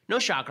here. No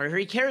shocker here.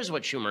 He cares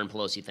what Schumer and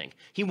Pelosi think.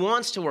 He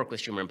wants to work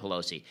with Schumer and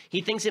Pelosi.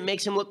 He thinks it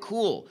makes him look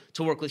cool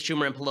to work with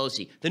Schumer and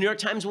Pelosi. The New York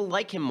Times will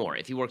like him more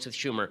if he works with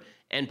Schumer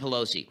and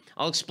Pelosi.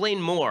 I'll explain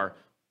more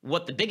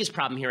what the biggest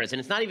problem here is, and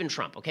it's not even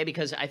Trump, okay?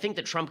 Because I think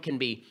that Trump can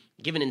be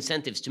given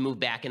incentives to move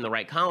back in the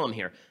right column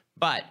here.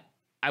 But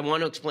I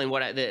want to explain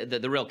what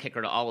the real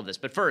kicker to all of this.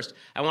 But first,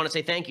 I want to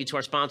say thank you to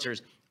our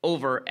sponsors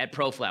over at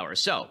ProFlowers.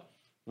 So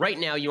right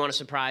now, you want to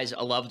surprise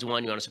a loved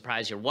one. You want to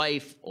surprise your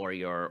wife or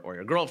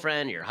your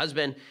girlfriend, or your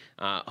husband.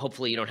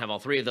 Hopefully, you don't have all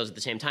three of those at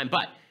the same time.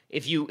 But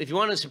if you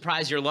want to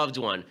surprise your loved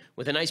one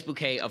with a nice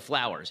bouquet of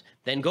flowers,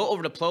 then go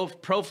over to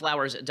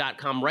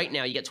proflowers.com right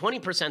now. You get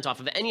 20%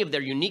 off of any of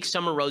their unique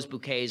summer rose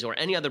bouquets or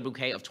any other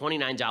bouquet of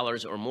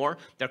 $29 or more.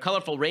 Their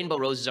colorful rainbow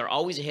roses are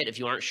always a hit if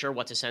you aren't sure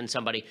what to send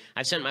somebody.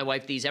 I've sent my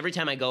wife these every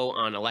time I go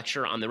on a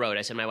lecture on the road.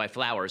 I send my wife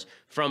flowers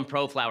from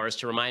ProFlowers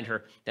to remind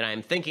her that I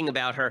am thinking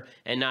about her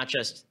and not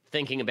just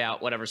thinking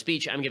about whatever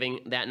speech I'm giving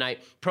that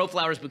night.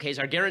 ProFlowers bouquets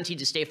are guaranteed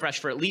to stay fresh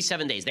for at least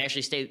 7 days. They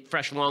actually stay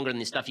fresh longer than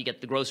the stuff you get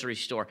at the grocery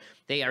store.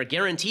 They are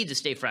guaranteed to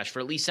stay fresh for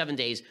at least 7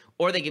 days,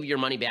 or they give you your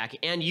money back,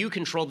 and you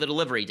control the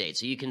delivery date,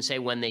 so you can say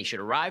when they should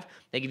arrive.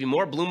 They give you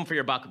more bloom for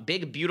your buck,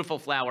 big, beautiful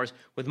flowers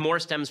with more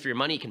stems for your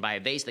money. You can buy a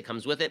vase that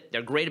comes with it.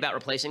 They're great about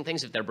replacing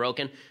things if they're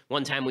broken.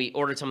 One time we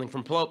ordered something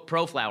from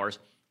ProFlowers.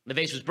 The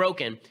vase was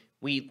broken.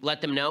 We let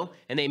them know,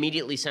 and they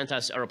immediately sent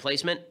us a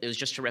replacement. It was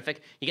just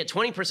terrific. You get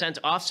 20%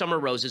 off summer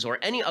roses or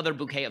any other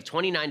bouquet of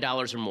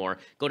 $29 or more.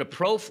 Go to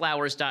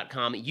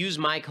proflowers.com. Use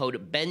my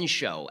code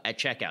BENSHOW at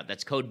checkout.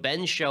 That's code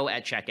BENSHOW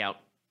at checkout.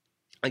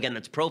 Again,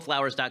 that's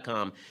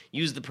proflowers.com.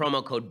 Use the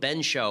promo code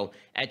BENSHOW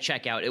at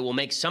checkout. It will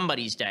make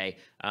somebody's day,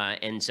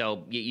 and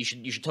so you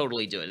should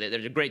totally do it.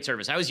 They're a great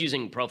service. I was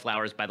using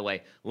ProFlowers, by the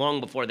way,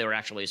 long before they were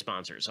actually a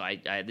sponsor, so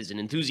this is an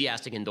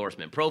enthusiastic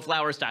endorsement.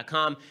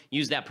 Proflowers.com.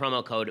 Use that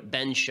promo code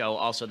BENSHOW.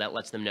 Also, that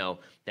lets them know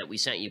that we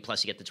sent you,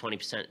 plus you get the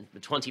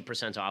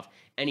 20% off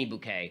any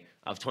bouquet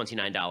of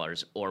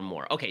 $29 or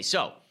more. Okay,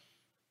 so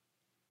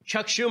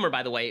Chuck Schumer,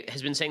 by the way,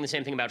 has been saying the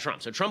same thing about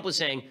Trump. So Trump was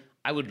saying,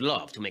 I would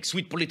love to make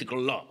sweet political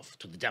love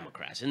to the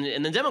Democrats.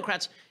 And the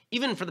Democrats,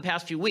 even for the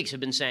past few weeks, have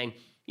been saying,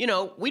 you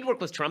know, we'd work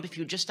with Trump if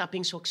he would just stop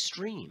being so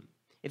extreme.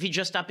 If he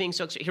just stopped being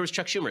so extreme. Here was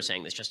Chuck Schumer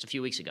saying this just a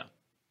few weeks ago.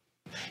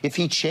 If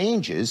he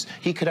changes,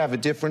 he could have a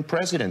different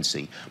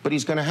presidency. But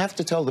he's going to have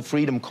to tell the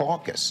Freedom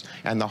Caucus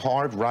and the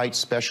hard right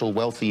special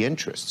wealthy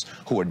interests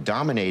who are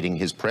dominating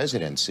his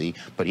presidency,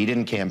 but he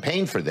didn't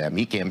campaign for them.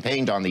 He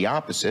campaigned on the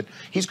opposite.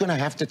 He's going to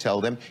have to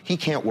tell them he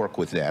can't work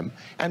with them.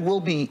 And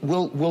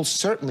we'll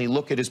certainly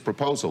look at his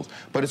proposals,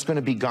 but it's going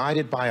to be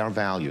guided by our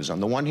values. On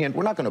the one hand,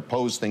 we're not going to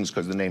oppose things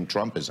because the name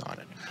Trump is on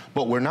it,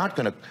 but we're not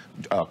going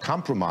to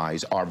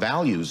compromise our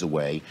values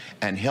away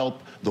and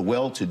help the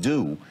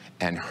well-to-do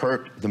and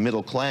hurt the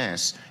middle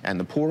class and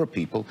the poorer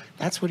people.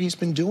 That's what he's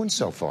been doing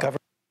so far.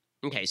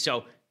 Okay,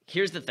 so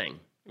here's the thing,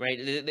 right?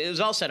 It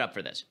was all set up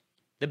for this.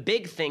 The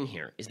big thing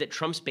here is that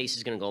Trump's base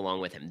is going to go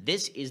along with him.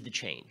 This is the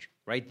change,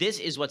 right? This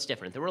is what's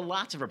different. There were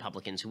lots of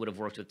Republicans who would have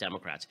worked with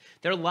Democrats.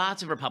 There are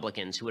lots of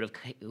Republicans who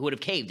would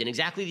have caved in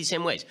exactly the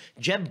same ways.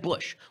 Jeb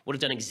Bush would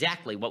have done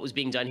exactly what was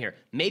being done here,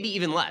 maybe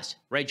even less,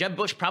 right? Jeb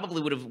Bush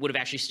probably would have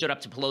actually stood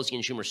up to Pelosi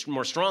and Schumer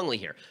more strongly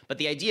here. But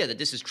the idea that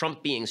this is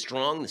Trump being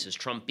strong, this is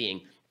Trump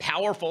being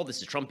powerful,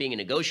 this is Trump being a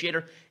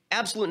negotiator,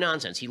 absolute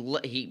nonsense.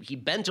 He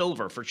bent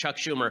over for Chuck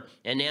Schumer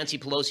and Nancy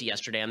Pelosi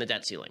yesterday on the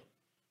debt ceiling.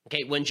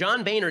 Okay, when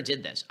John Boehner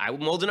did this,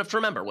 I'm old enough to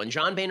remember, when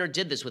John Boehner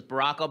did this with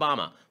Barack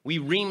Obama, we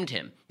reamed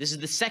him. This is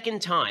the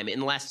second time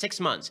in the last 6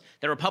 months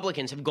that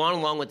Republicans have gone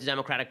along with the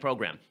Democratic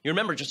program. You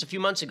remember just a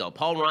few months ago,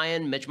 Paul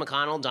Ryan, Mitch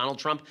McConnell, Donald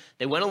Trump,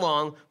 they went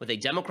along with a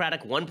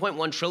Democratic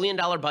 $1.1 trillion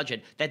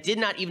budget that did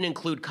not even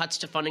include cuts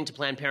to funding to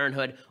Planned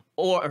Parenthood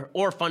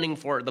or funding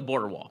for the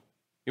border wall.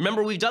 You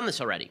remember, we've done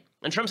this already.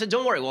 And Trump said,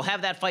 don't worry, we'll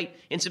have that fight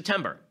in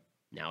September.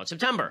 Now it's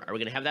September. Are we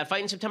going to have that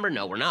fight in September?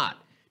 No, we're not.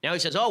 Now he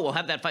says, oh, we'll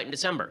have that fight in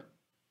December.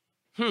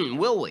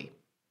 Will we?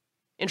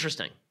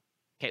 Interesting.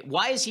 Okay,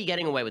 why is he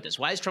getting away with this?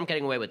 Why is Trump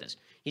getting away with this?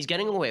 He's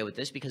getting away with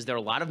this because there are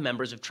a lot of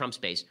members of Trump's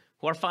base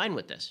who are fine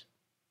with this.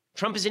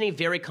 Trump is in a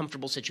very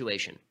comfortable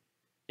situation.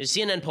 There's a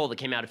CNN poll that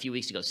came out a few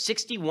weeks ago.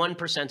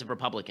 61% of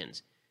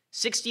Republicans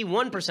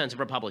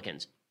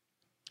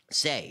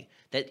say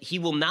that he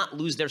will not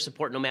lose their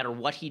support no matter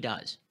what he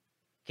does.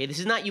 Okay, this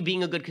is not you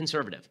being a good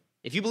conservative.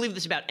 If you believe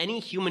this about any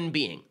human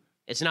being,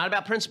 it's not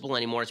about principle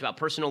anymore. It's about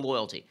personal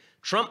loyalty.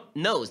 Trump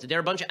knows that there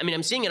are a bunch of,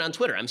 I'm seeing it on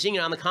Twitter. I'm seeing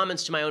it on the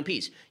comments to my own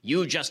piece.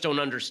 You just don't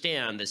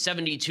understand the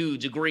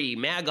 72-degree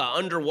MAGA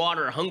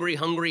underwater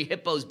hungry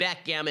hippos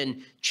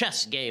backgammon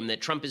chess game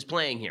that Trump is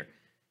playing here.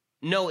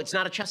 No, it's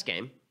not a chess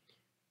game.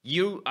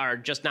 You are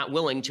just not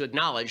willing to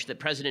acknowledge that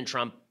President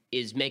Trump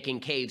is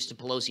making caves to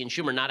Pelosi and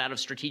Schumer, not out of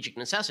strategic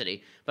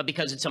necessity, but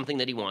because it's something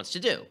that he wants to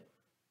do.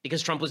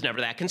 Because Trump was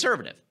never that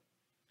conservative.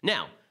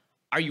 Now,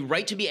 are you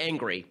right to be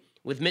angry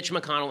with Mitch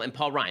McConnell and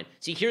Paul Ryan?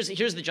 See, here's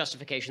the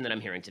justification that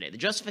I'm hearing today. The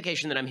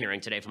justification that I'm hearing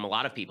today from a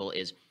lot of people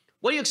is,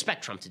 what do you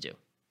expect Trump to do?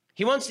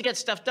 He wants to get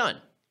stuff done.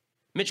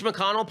 Mitch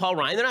McConnell, Paul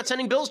Ryan, they're not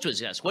sending bills to his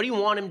desk. What do you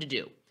want him to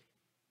do?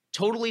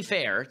 Totally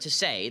fair to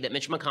say that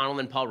Mitch McConnell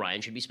and Paul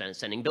Ryan should be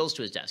sending bills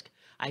to his desk.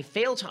 I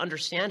fail to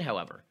understand,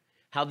 however,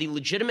 how the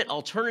legitimate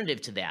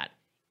alternative to that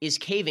is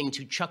caving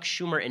to Chuck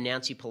Schumer and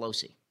Nancy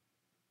Pelosi.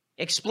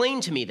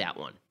 Explain to me that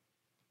one.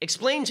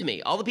 Explain to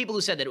me, all the people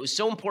who said that it was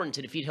so important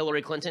to defeat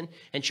Hillary Clinton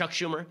and Chuck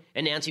Schumer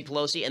and Nancy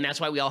Pelosi, and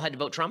that's why we all had to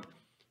vote Trump.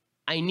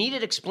 I need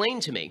it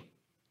explained to me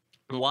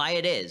why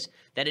it is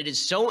that it is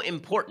so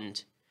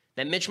important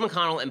that Mitch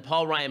McConnell and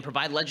Paul Ryan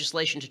provide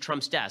legislation to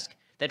Trump's desk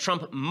that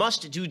Trump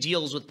must do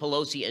deals with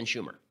Pelosi and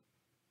Schumer.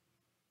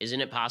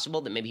 Isn't it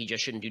possible that maybe he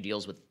just shouldn't do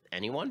deals with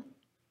anyone?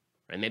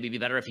 Or maybe it'd be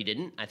better if he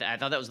didn't. I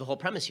thought that was the whole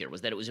premise here,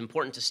 was that it was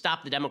important to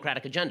stop the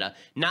Democratic agenda,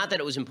 not that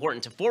it was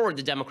important to forward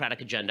the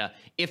Democratic agenda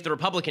if the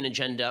Republican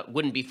agenda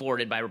wouldn't be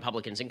forwarded by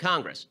Republicans in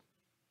Congress.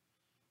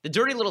 The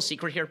dirty little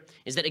secret here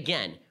is that,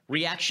 again,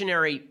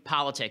 reactionary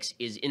politics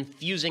is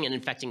infusing and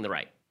infecting the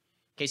right.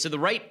 Okay, so the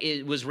right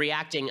was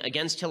reacting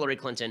against Hillary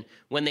Clinton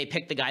when they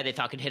picked the guy they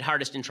thought could hit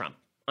hardest in Trump.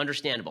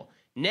 understandable.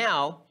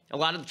 Now, a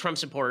lot of the Trump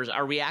supporters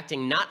are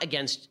reacting not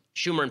against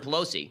Schumer and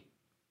Pelosi,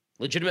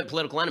 legitimate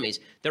political enemies.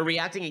 They're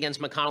reacting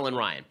against McConnell and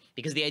Ryan,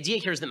 because the idea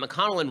here is that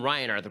McConnell and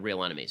Ryan are the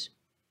real enemies.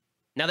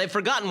 Now, they've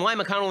forgotten why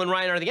McConnell and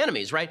Ryan are the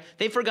enemies, right?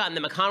 They've forgotten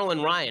that McConnell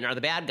and Ryan are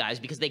the bad guys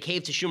because they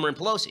caved to Schumer and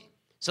Pelosi.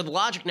 So the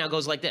logic now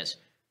goes like this.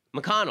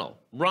 McConnell,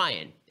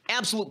 Ryan,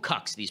 absolute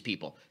cucks, these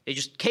people. They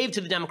just cave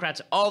to the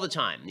Democrats all the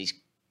time, these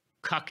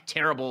cuck,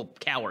 terrible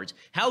cowards.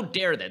 How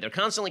dare they? They're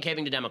constantly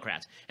caving to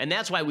Democrats. And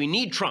that's why we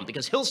need Trump,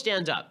 because he'll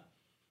stand up.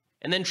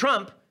 And then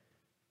Trump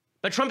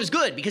is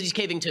good because he's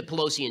caving to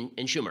Pelosi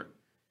and Schumer.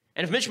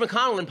 And if Mitch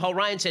McConnell and Paul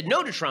Ryan said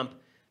no to Trump,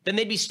 then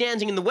they'd be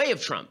standing in the way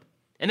of Trump.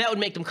 And that would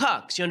make them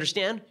cucks, you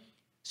understand?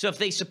 So if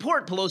they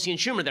support Pelosi and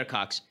Schumer, they're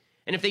cucks.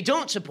 And if they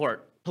don't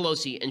support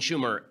Pelosi and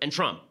Schumer and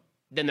Trump,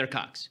 then they're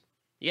cucks.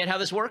 You get how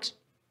this works?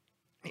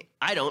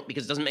 I don't,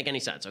 because it doesn't make any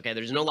sense, okay?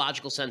 There's no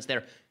logical sense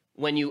there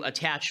when you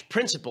attach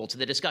principle to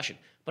the discussion.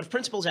 But if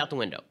principle's out the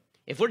window,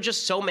 if we're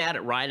just so mad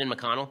at Ryan and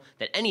McConnell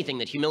that anything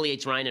that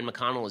humiliates Ryan and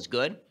McConnell is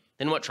good,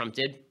 then what Trump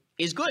did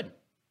is good.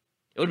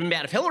 It would have been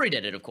bad if Hillary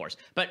did it, of course.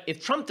 But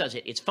if Trump does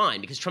it, it's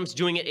fine, because Trump's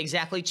doing it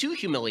exactly to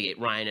humiliate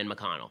Ryan and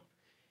McConnell.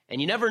 And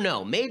you never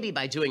know. Maybe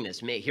by doing this,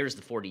 here's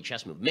the 4D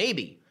chess move.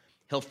 Maybe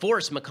he'll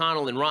force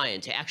McConnell and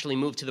Ryan to actually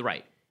move to the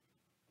right.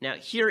 Now,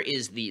 here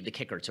is the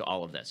kicker to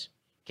all of this.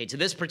 Okay, to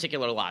this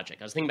particular logic.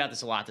 I was thinking about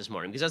this a lot this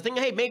morning because I was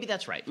thinking, hey, maybe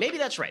that's right. Maybe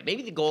that's right.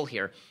 Maybe the goal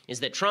here is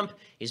that Trump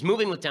is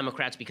moving with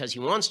Democrats because he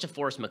wants to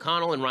force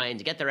McConnell and Ryan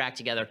to get their act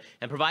together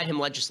and provide him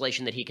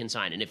legislation that he can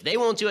sign. And if they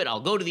won't do it,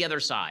 I'll go to the other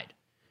side.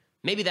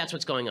 Maybe that's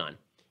what's going on.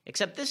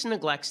 Except this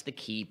neglects the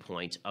key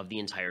point of the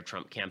entire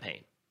Trump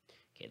campaign.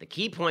 Okay, the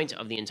key point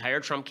of the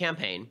entire Trump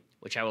campaign,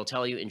 which I will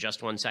tell you in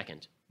just 1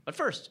 second. But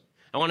first,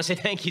 I want to say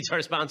thank you to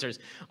our sponsors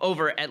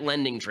over at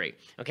LendingTree.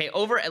 Okay,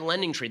 over at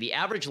LendingTree, the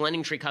average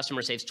LendingTree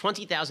customer saves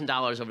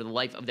 $20,000 over the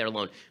life of their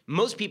loan.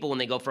 Most people, when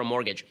they go for a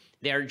mortgage,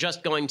 they're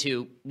just going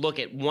to look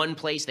at one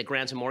place that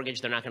grants a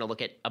mortgage. They're not going to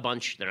look at a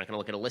bunch. They're not going to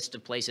look at a list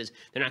of places.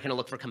 They're not going to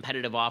look for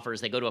competitive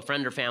offers. They go to a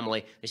friend or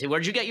family. They say,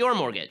 where'd you get your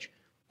mortgage?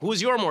 Who's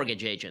your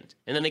mortgage agent?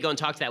 And then they go and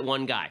talk to that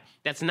one guy.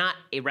 That's not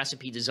a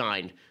recipe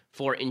designed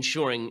for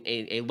ensuring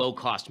a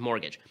low-cost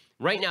mortgage.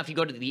 Right now, if you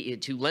go to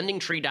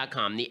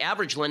LendingTree.com, the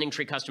average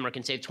LendingTree customer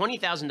can save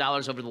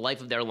 $20,000 over the life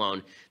of their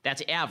loan.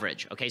 That's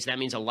average, okay? So that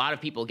means a lot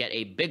of people get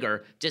a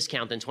bigger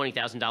discount than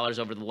 $20,000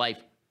 over the life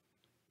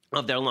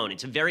of their loan.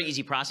 It's a very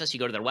easy process. You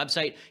go to their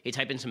website, you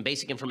type in some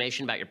basic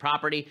information about your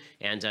property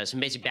and some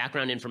basic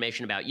background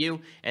information about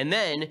you, and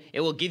then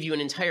it will give you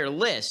an entire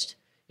list.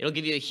 It'll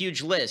give you a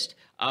huge list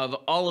of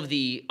all of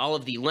the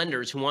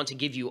lenders who want to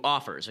give you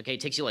offers. Okay,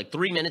 it takes you like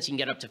 3 minutes. You can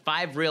get up to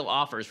 5 real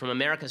offers from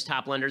America's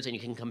top lenders, and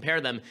you can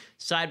compare them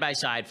side by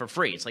side for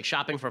free. It's like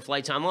shopping for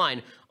flights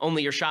online,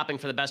 only you're shopping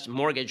for the best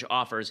mortgage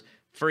offers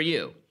for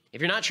you. If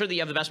you're not sure that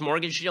you have the best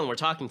mortgage deal, and we're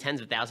talking tens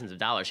of thousands of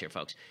dollars here,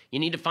 folks, you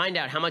need to find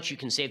out how much you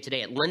can save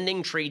today at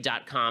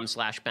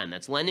LendingTree.com/Ben.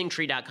 That's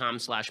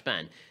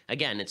LendingTree.com/Ben.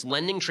 Again, it's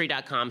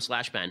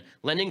LendingTree.com/Ben.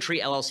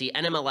 LendingTree LLC,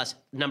 NMLS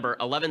number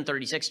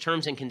 1136.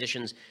 Terms and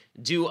conditions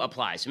do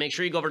apply. So make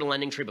sure you go over to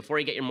LendingTree before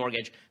you get your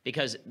mortgage,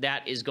 because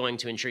that is going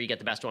to ensure you get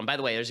the best one. By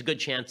the way, there's a good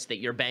chance that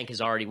your bank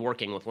is already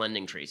working with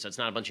LendingTree, so it's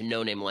not a bunch of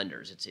no-name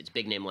lenders. It's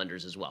big-name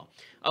lenders as well.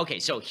 Okay,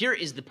 so here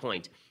is the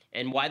point,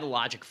 and why the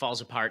logic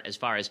falls apart as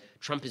far as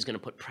Trump is going to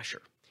put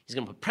pressure. He's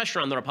going to put pressure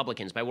on the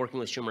Republicans by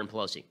working with Schumer and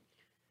Pelosi.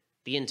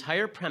 The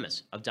entire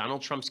premise of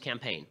Donald Trump's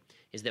campaign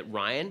is that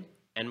Ryan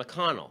and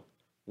McConnell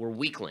were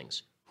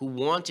weaklings who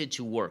wanted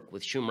to work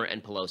with Schumer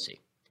and Pelosi.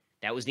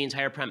 That was the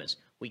entire premise.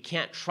 We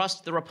can't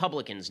trust the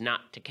Republicans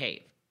not to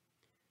cave.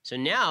 So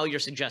now your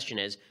suggestion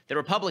is the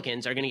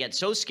Republicans are going to get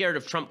so scared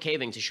of Trump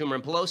caving to Schumer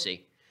and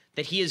Pelosi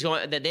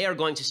that they are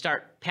going to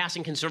start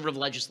passing conservative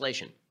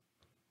legislation.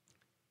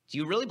 Do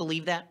you really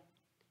believe that?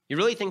 You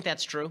really think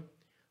that's true?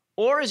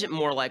 Or is it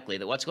more likely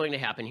that what's going to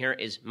happen here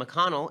is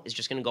McConnell is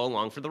just going to go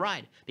along for the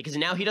ride, because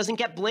now he doesn't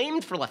get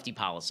blamed for lefty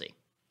policy.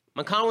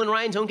 McConnell and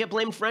Ryan don't get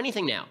blamed for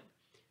anything now.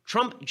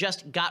 Trump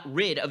just got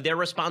rid of their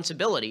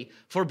responsibility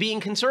for being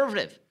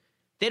conservative.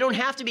 They don't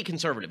have to be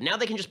conservative. Now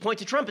they can just point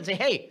to Trump and say,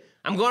 hey,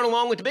 I'm going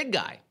along with the big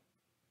guy.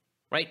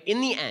 Right? In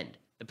the end,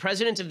 the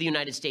president of the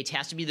United States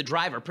has to be the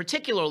driver,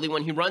 particularly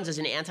when he runs as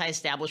an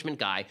anti-establishment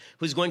guy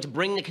who's going to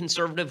bring the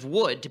conservative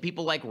wood to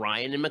people like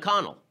Ryan and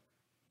McConnell.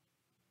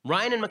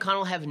 Ryan and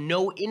McConnell have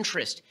no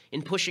interest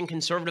in pushing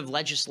conservative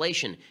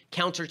legislation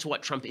counter to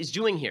what Trump is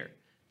doing here.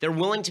 They're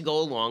willing to go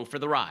along for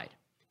the ride.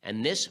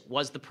 And this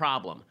was the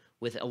problem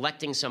with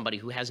electing somebody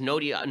who has no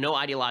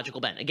ideological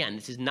bent. Again,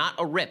 this is not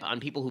a rip on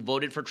people who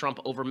voted for Trump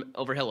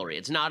over Hillary.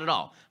 It's not at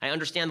all. I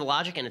understand the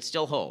logic, and it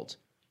still holds.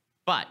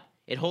 But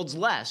it holds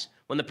less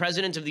when the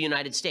president of the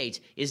United States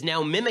is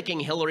now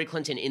mimicking Hillary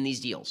Clinton in these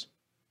deals.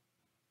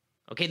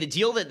 Okay, the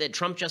deal that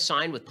Trump just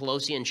signed with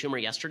Pelosi and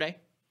Schumer yesterday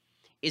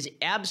is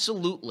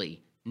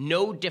absolutely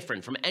no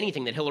different from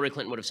anything that Hillary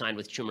Clinton would have signed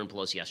with Schumer and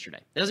Pelosi yesterday.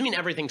 That doesn't mean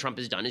everything Trump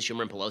has done is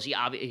Schumer and Pelosi,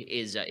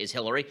 is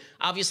Hillary.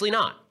 Obviously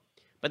not.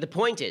 But the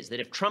point is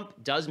that if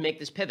Trump does make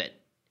this pivot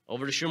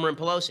over to Schumer and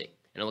Pelosi,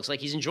 and it looks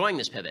like he's enjoying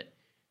this pivot,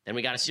 then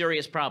we got a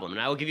serious problem.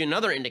 And I will give you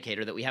another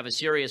indicator that we have a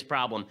serious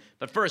problem.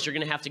 But first, you're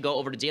going to have to go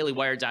over to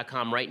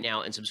dailywire.com right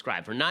now and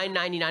subscribe. For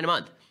 $9.99 a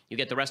month, you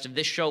get the rest of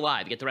this show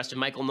live. You get the rest of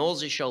Michael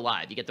Knowles' show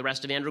live. You get the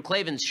rest of Andrew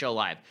Klavan's show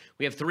live.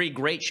 We have 3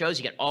 great shows.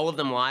 You get all of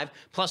them live.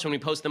 Plus, when we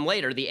post them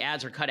later, the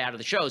ads are cut out of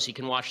the show, so you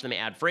can watch them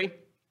ad-free.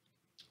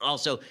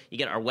 Also, you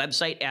get our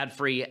website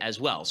ad-free as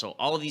well. So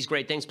all of these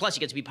great things. Plus, you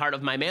get to be part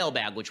of my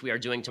mailbag, which we are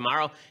doing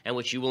tomorrow and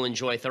which you will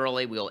enjoy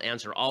thoroughly. We will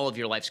answer all of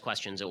your life's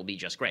questions. It will be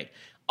just great.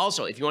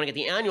 Also, if you want to get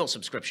the annual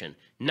subscription,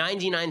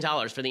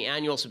 $99 for the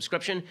annual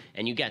subscription,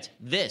 and you get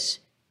this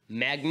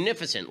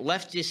magnificent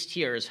Leftist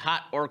Tears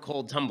hot or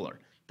cold tumbler,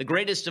 the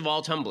greatest of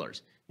all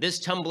tumblers. This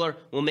tumbler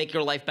will make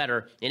your life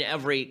better in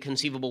every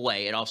conceivable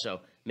way. It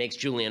also makes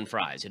julienne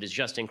fries. It is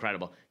just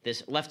incredible.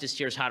 This Leftist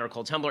Tears hot or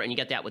cold tumbler, and you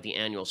get that with the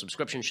annual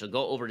subscription. So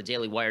go over to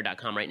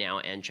dailywire.com right now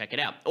and check it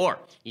out. Or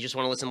you just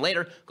want to listen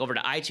later, go over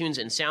to iTunes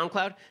and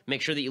SoundCloud.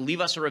 Make sure that you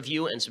leave us a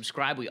review and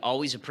subscribe. We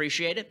always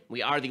appreciate it.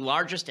 We are the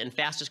largest and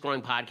fastest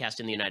growing podcast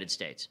in the United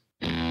States.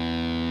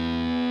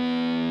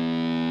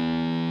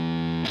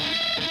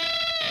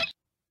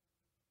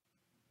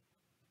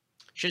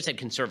 Should have said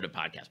conservative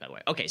podcast, by the way.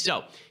 Okay,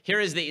 so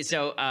here is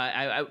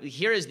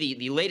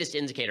the latest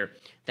indicator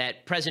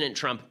that President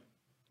Trump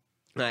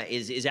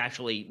is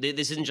actually,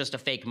 this isn't just a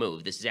fake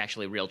move. This is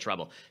actually real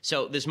trouble.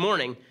 So this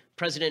morning,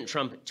 President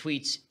Trump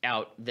tweets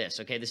out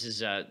this. Okay, this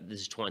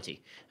is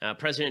 20.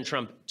 President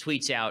Trump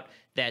tweets out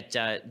that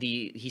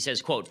he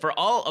says, quote, "For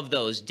all of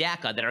those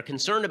DACA that are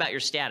concerned about your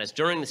status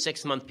during the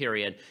 6-month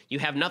period, you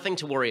have nothing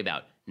to worry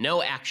about.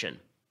 No action."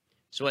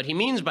 So what he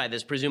means by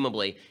this,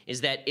 presumably,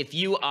 is that if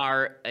you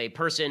are a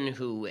person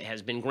who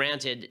has been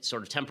granted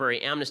sort of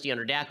temporary amnesty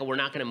under DACA, we're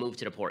not going to move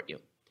to deport you,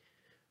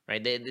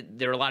 right?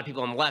 There are a lot of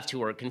people on the left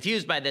who are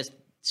confused by this,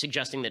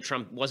 suggesting that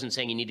Trump wasn't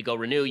saying you need to go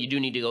renew. You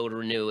do need to go to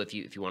renew if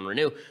you want to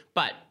renew.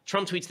 But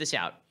Trump tweets this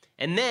out.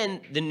 And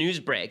then the news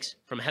breaks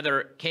from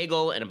Heather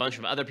Cagle and a bunch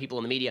of other people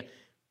in the media.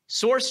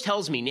 Source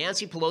tells me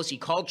Nancy Pelosi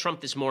called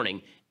Trump this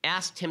morning,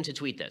 asked him to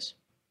tweet this.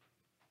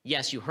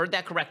 Yes, you heard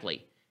that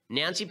correctly.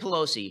 Nancy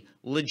Pelosi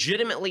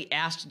legitimately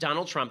asked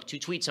Donald Trump to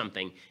tweet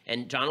something,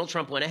 and Donald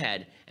Trump went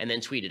ahead and then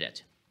tweeted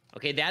it.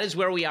 Okay, that is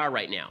where we are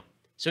right now.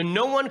 So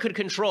no one could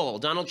control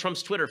Donald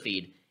Trump's Twitter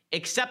feed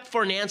except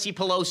for Nancy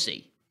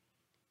Pelosi.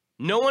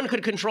 No one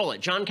could control it.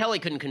 John Kelly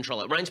couldn't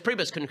control it. Reince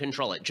Priebus couldn't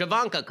control it.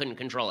 Javanka couldn't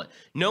control it.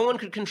 No one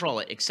could control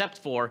it except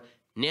for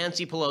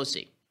Nancy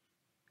Pelosi.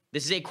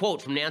 This is a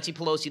quote from Nancy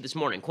Pelosi this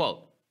morning.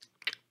 Quote,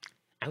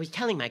 "I was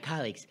telling my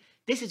colleagues,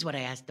 this is what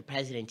I asked the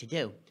president to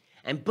do.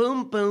 And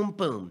boom, boom,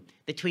 boom,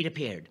 the tweet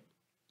appeared."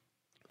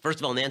 First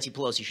of all, Nancy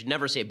Pelosi should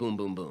never say boom,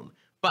 boom, boom.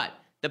 But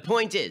the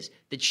point is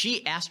that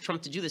she asked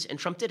Trump to do this, and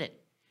Trump did it.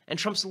 And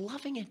Trump's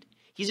loving it.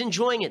 He's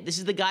enjoying it. This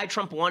is the guy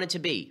Trump wanted to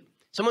be.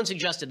 Someone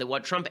suggested that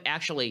what Trump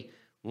actually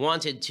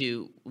wanted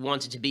to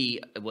be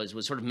was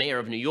sort of mayor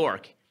of New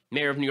York.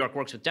 Mayor of New York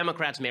works with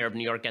Democrats. Mayor of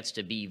New York gets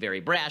to be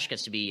very brash,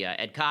 gets to be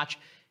Ed Koch.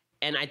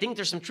 And I think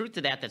there's some truth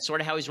to that. That's sort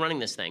of how he's running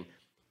this thing.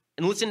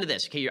 And listen to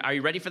this. Okay, are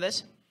you ready for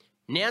this?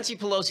 Nancy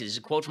Pelosi, this is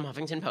a quote from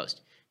Huffington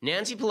Post.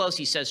 Nancy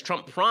Pelosi says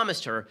Trump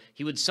promised her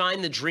he would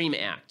sign the DREAM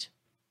Act.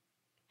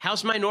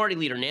 House Minority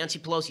Leader Nancy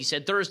Pelosi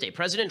said Thursday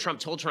President Trump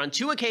told her on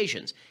 2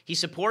 occasions he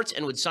supports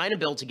and would sign a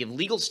bill to give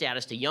legal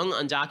status to young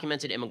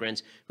undocumented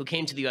immigrants who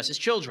came to the U.S. as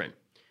children.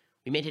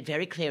 "We made it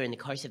very clear in the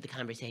course of the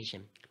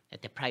conversation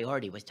that the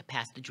priority was to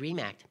pass the DREAM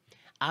Act.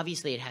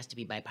 Obviously, it has to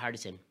be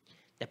bipartisan.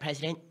 The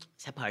president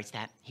supports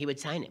that. He would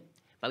sign it,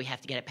 but we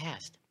have to get it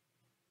passed."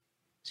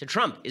 So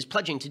Trump is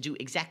pledging to do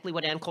exactly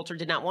what Ann Coulter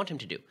did not want him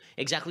to do,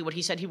 exactly what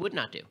he said he would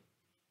not do.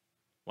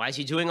 Why is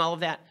he doing all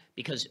of that?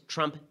 Because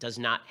Trump does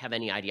not have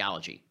any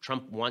ideology.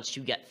 Trump wants to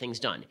get things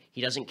done.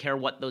 He doesn't care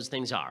what those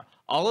things are.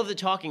 All of the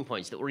talking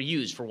points that were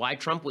used for why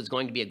Trump was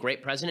going to be a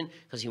great president,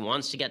 because he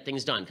wants to get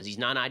things done, because he's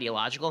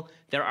non-ideological,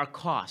 there are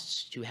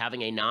costs to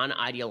having a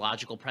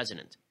non-ideological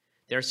president.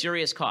 There are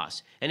serious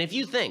costs. And if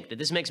you think that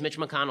this makes Mitch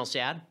McConnell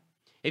sad,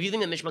 if you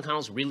think that Mitch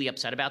McConnell's really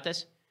upset about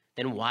this,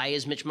 then why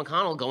is Mitch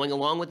McConnell going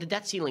along with the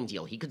debt ceiling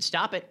deal? He could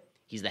stop it.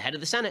 He's the head of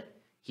the Senate.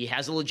 He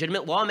has a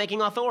legitimate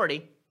lawmaking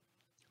authority.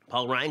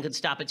 Paul Ryan could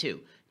stop it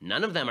too.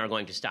 None of them are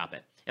going to stop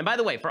it. And by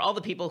the way, for all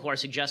the people who are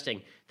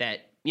suggesting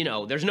that,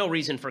 there's no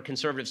reason for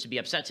conservatives to be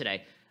upset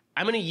today,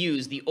 I'm going to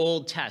use the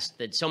old test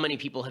that so many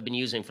people have been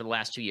using for the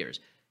last 2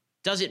 years.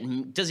 Does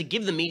it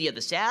give the media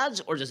the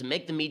sads, or does it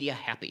make the media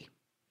happy?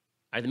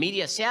 Are the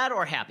media sad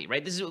or happy,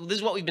 right? This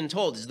is what we've been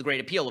told is the great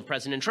appeal of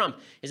President Trump,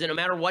 is that no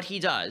matter what he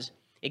does,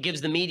 it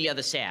gives the media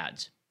the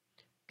sads.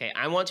 Okay,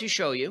 I want to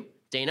show you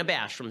Dana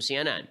Bash from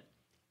CNN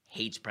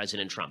hates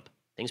President Trump,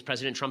 thinks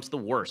President Trump's the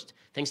worst,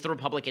 thinks the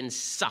Republicans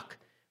suck.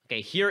 Okay,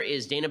 here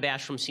is Dana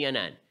Bash from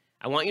CNN.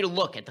 I want you to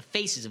look at the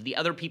faces of the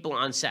other people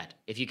on set,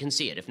 if you can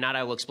see it. If not,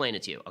 I will explain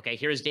it to you. Okay,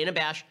 here is Dana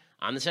Bash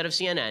on the set of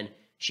CNN.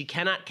 She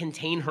cannot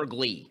contain her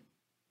glee.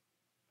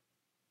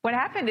 What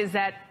happened is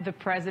that the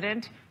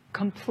president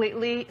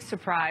completely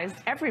surprised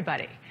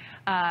everybody,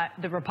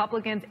 the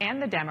Republicans and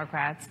the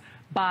Democrats,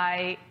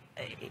 by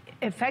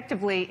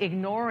effectively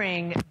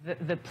ignoring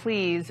the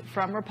pleas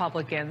from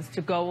Republican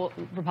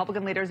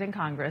leaders in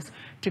Congress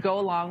to go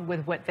along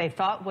with what they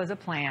thought was a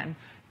plan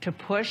to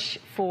push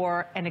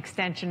for an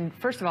extension,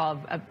 first of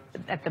all,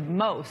 at the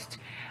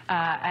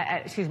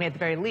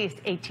very least,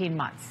 18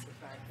 months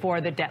for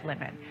the debt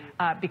limit,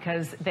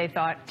 because they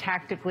thought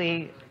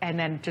tactically and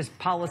then just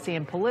policy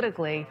and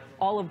politically,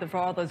 for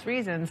all those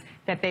reasons,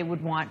 that they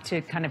would want to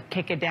kind of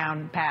kick it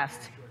down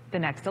past the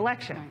next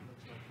election.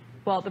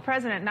 Well, the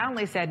president not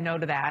only said no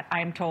to that, I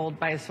am told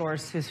by a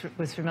source who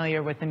was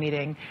familiar with the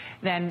meeting,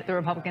 then the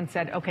Republicans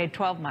said, okay,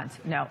 12 months,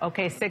 no.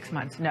 Okay, 6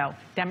 months, no.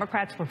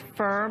 Democrats were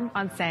firm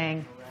on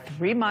saying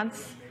 3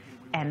 months,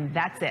 and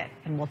that's it.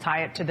 And we'll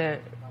tie it to the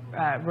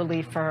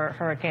relief for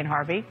Hurricane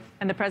Harvey.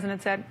 And the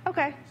president said,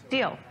 okay,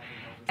 deal.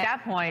 At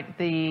that point,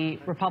 the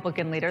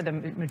Republican leader, the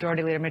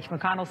majority leader, Mitch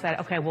McConnell, said,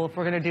 okay, well, if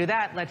we're going to do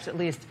that, let's at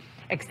least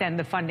extend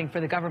the funding for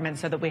the government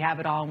so that we have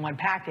it all in one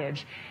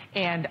package.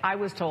 And I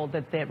was told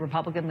that the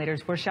Republican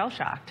leaders were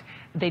shell-shocked.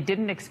 They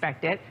didn't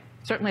expect it.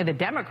 Certainly the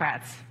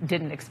Democrats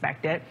didn't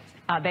expect it.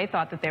 They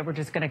thought that they were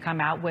just going to come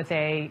out with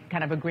a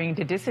kind of agreeing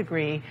to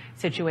disagree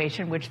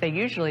situation, which they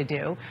usually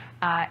do.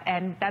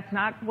 And that's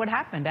not what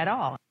happened at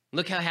all.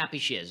 Look how happy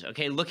she is,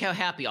 okay? Look how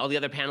happy all the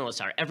other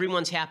panelists are.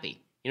 Everyone's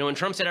happy. You know, when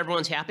Trump said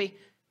everyone's happy,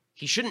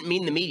 he shouldn't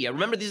mean the media.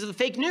 Remember, these are the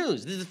fake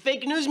news. This is the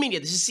fake news media.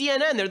 This is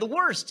CNN. They're the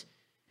worst.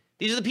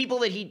 These are the people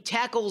that he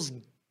tackles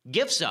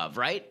gifs of,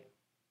 right?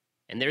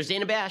 And there's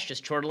Dana Bash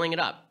just chortling it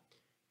up.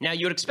 Now,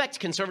 you would expect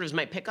conservatives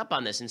might pick up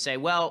on this and say,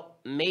 well,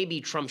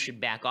 maybe Trump should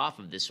back off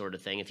of this sort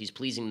of thing if he's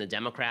pleasing the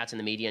Democrats and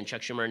the media, and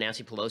Chuck Schumer and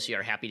Nancy Pelosi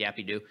are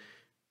happy-dappy-do.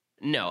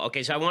 No.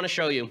 Okay, so I want to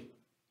show you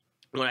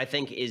what I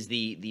think is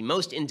the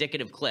most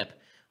indicative clip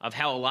of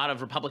how a lot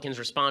of Republicans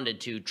responded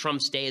to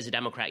Trump's day as a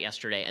Democrat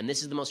yesterday. And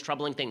this is the most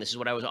troubling thing. This is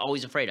what I was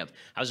always afraid of.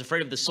 I was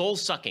afraid of the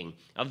soul-sucking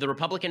of the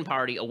Republican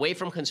Party away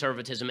from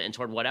conservatism and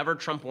toward whatever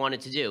Trump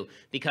wanted to do,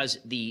 because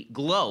the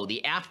glow,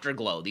 the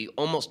afterglow, the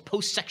almost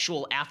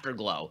post-sexual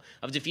afterglow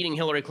of defeating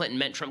Hillary Clinton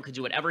meant Trump could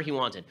do whatever he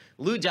wanted.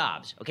 Lou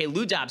Dobbs, okay,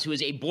 Lou Dobbs, who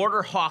is a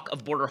border hawk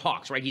of border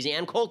hawks, right? He's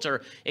Ann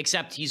Coulter,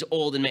 except he's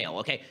old and male,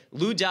 okay?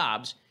 Lou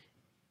Dobbs,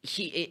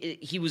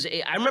 he was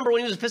I remember when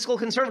he was a fiscal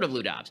conservative,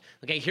 Lou Dobbs.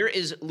 Okay, here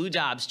is Lou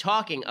Dobbs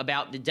talking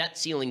about the debt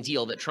ceiling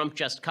deal that Trump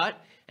just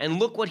cut, and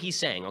look what he's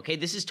saying. Okay,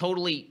 this is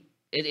totally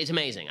it's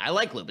amazing. I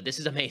like Lou, but this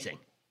is amazing.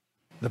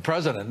 The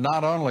president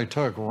not only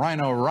took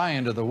Rhino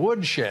Ryan to the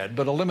woodshed,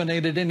 but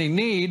eliminated any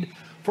need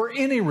for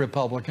any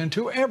Republican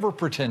to ever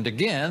pretend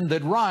again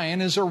that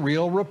Ryan is a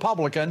real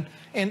Republican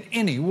in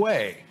any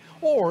way,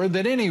 or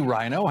that any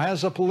Rhino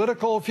has a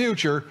political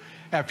future,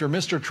 after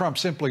Mr. Trump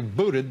simply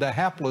booted the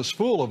hapless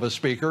fool of a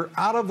speaker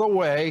out of the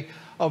way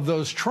of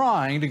those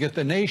trying to get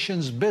the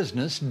nation's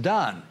business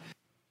done.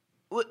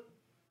 What?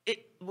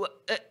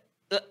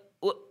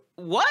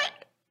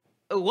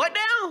 What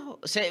now?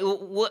 Say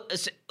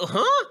what?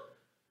 Huh?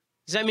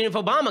 Does that mean if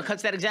Obama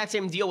cuts that exact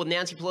same deal with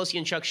Nancy Pelosi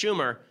and Chuck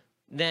Schumer,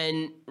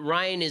 then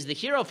Ryan is the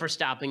hero for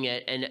stopping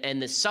it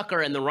and the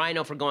sucker and the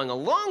rhino for going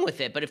along with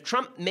it? But if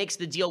Trump makes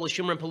the deal with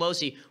Schumer and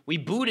Pelosi, we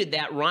booted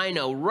that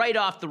rhino right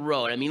off the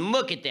road. I mean,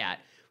 look at that.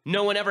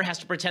 No one ever has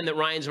to pretend that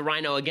Ryan's a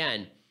rhino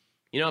again.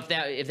 You know,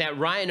 if that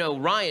rhino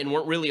Ryan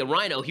weren't really a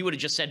rhino, he would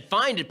have just said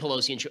fine to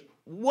Pelosi and Schumer.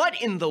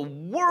 What in the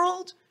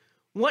world?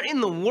 What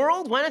in the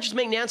world? Why not just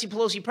make Nancy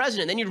Pelosi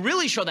president? Then you'd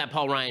really show that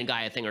Paul Ryan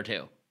guy a thing or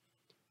two.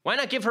 Why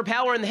not give her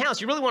power in the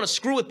House? You really want to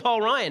screw with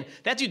Paul Ryan?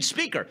 That dude's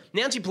speaker.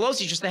 Nancy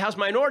Pelosi's just the House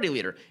minority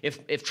leader.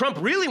 If Trump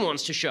really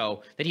wants to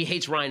show that he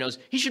hates rhinos,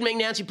 he should make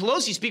Nancy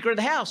Pelosi Speaker of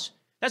the House.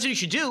 That's what he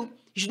should do.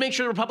 He should make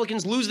sure the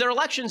Republicans lose their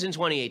elections in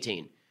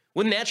 2018.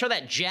 Wouldn't that show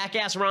that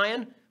jackass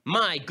Ryan?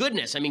 My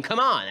goodness. I mean, come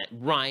on, that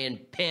Ryan,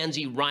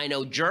 pansy,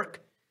 rhino jerk.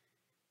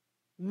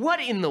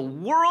 What in the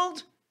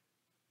world?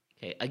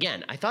 Okay,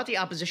 again, I thought the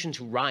opposition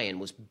to Ryan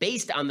was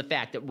based on the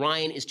fact that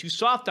Ryan is too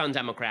soft on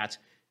Democrats,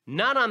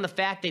 not on the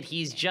fact that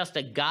he's just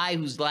a guy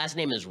whose last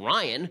name is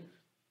Ryan.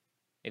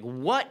 Like,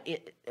 what?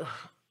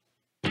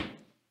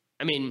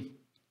 I mean,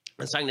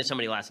 I was talking to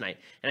somebody last night,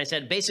 and I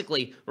said,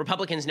 basically,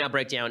 Republicans now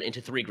break down into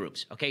three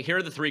groups. Okay, here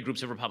are the three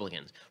groups of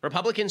Republicans.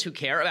 Republicans who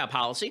care about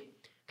policy.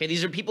 Okay,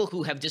 these are people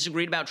who have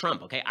disagreed about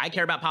Trump. Okay, I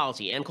care about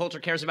policy. Ann Coulter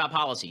cares about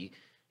policy.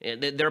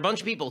 There are a bunch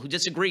of people who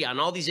disagree on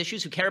all these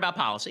issues who care about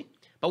policy,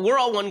 but we're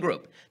all one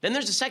group. Then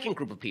there's a second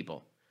group of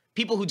people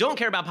who don't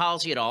care about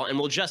policy at all and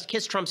will just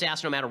kiss Trump's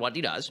ass no matter what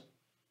he does.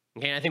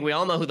 Okay, I think we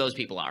all know who those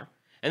people are.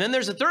 And then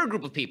there's a third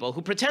group of people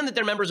who pretend that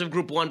they're members of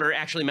Group 1 but are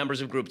actually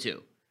members of Group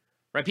 2.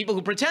 Right? People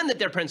who pretend that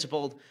they're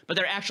principled, but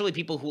they're actually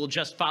people who will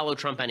just follow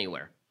Trump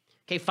anywhere.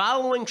 Okay,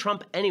 following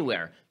Trump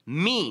anywhere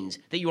means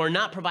that you are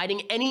not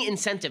providing any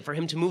incentive for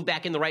him to move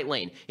back in the right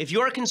lane. If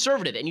you're a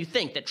conservative and you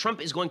think that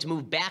Trump is going to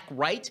move back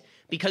right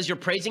because you're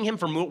praising him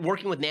for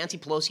working with Nancy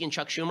Pelosi and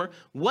Chuck Schumer,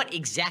 what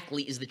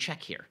exactly is the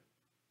check here?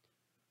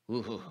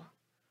 Ooh.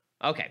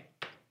 Okay,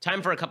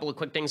 time for a couple of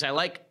quick things I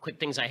like, quick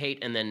things I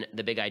hate, and then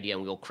the big idea,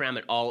 and we'll cram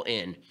it all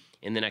in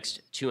the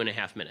next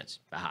 2.5 minutes.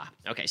 Aha.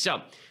 Okay,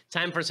 so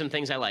time for some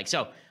things I like.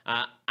 So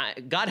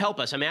God help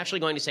us, I'm actually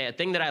going to say a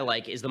thing that I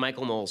like is the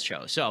Michael Knowles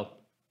show. So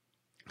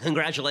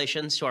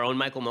Congratulations to our own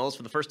Michael Knowles.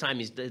 For the first time,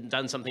 he's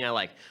done something I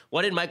like.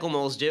 What did Michael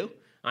Knowles do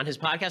on his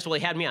podcast? Well,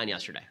 he had me on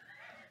yesterday.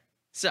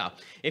 So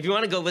if you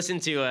want to go listen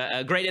to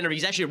a great interview,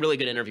 he's actually a really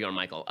good interview on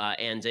Michael.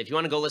 And if you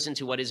want to go listen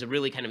to what is a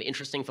really kind of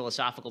interesting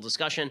philosophical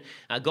discussion,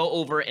 go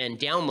over and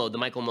download the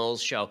Michael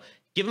Knowles Show.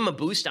 Give him a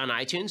boost on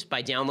iTunes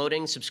by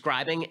downloading,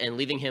 subscribing, and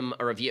leaving him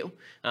a review.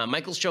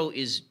 Michael's show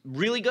is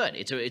really good.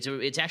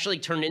 It's actually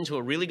turned into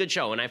a really good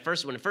show. When it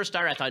first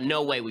started, I thought,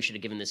 no way we should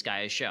have given this guy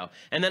a show.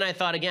 And then I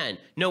thought again,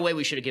 no way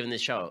we should have given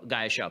this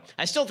guy a show.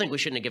 I still think we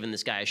shouldn't have given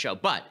this guy a show.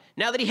 But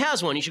now that he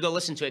has one, you should go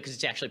listen to it because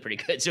it's actually pretty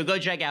good. So go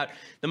check out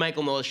the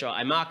Michael Knowles Show.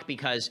 I mock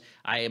because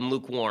I am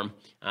lukewarm.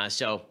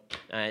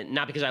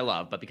 Not because I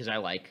love, but because I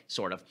like,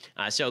 sort of.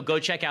 So go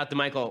check out the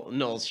Michael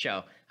Knowles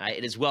Show.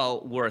 It is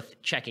well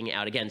worth checking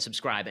out. Again,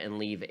 subscribe and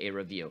leave a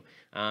review.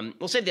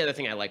 We'll save the other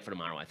thing I like for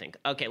tomorrow, I think.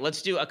 Okay,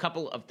 let's do a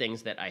couple of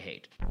things that I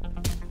hate.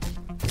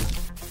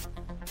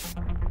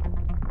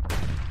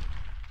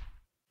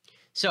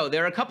 So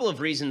there are a couple of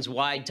reasons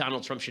why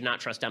Donald Trump should not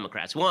trust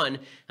Democrats. One,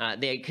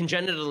 they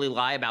congenitally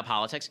lie about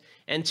politics.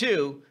 And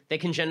two, they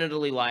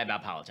congenitally lie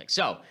about politics.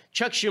 So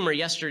Chuck Schumer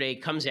yesterday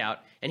comes out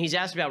and he's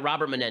asked about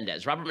Robert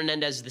Menendez. Robert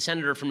Menendez is the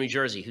senator from New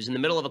Jersey who's in the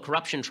middle of a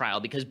corruption trial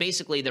because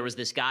basically there was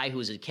this guy who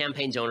was a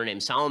campaign donor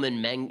named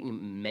Solomon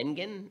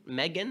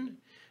Megan,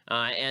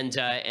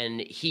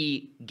 and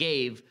he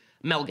gave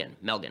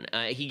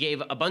he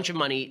gave a bunch of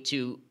money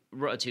to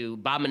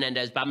Bob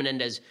Menendez. Bob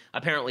Menendez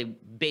apparently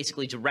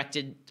basically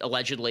directed,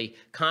 allegedly,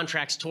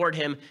 contracts toward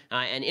him.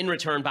 And in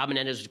return, Bob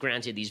Menendez was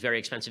granted these very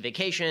expensive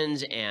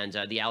vacations. And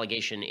the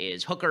allegation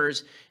is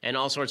hookers and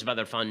all sorts of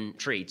other fun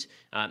treats.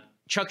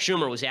 Chuck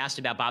Schumer was asked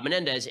about Bob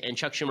Menendez. And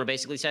Chuck Schumer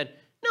basically said,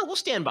 no, we'll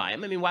stand by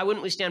him. I mean, why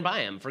wouldn't we stand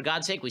by him? For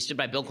God's sake, we stood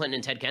by Bill Clinton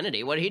and Ted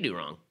Kennedy. What did he do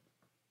wrong?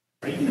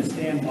 Are you going to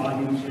stand by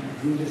him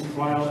through this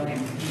trial?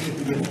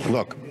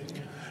 Look.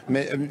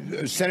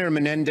 Senator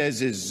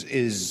Menendez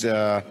is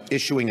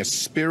issuing a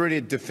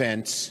spirited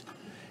defense.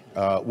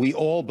 We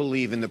all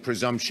believe in the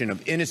presumption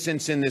of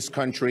innocence in this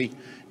country,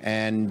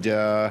 and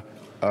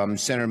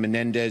Senator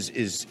Menendez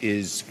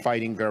is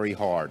fighting very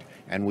hard,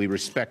 and we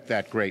respect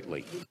that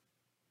greatly.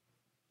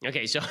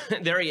 Okay, so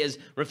there he is,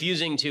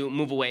 refusing to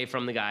move away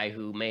from the guy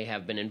who may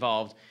have been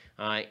involved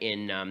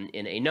in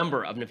a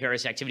number of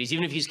nefarious activities.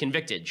 Even if he's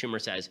convicted,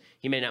 Schumer says,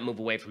 he may not move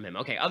away from him.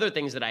 Okay, other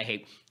things that I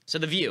hate. So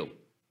The View,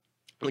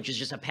 which is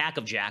just a pack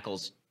of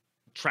jackals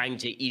trying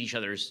to eat each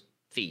other's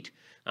feet.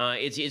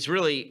 It's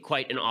really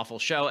quite an awful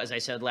show. As I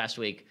said last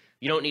week,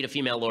 you don't need a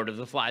female Lord of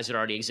the Flies that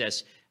already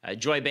exists.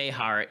 Joy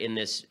Behar in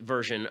this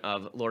version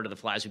of Lord of the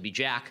Flies would be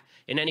Jack.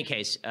 In any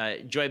case,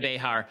 Joy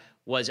Behar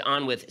was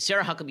on with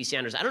Sarah Huckabee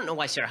Sanders. I don't know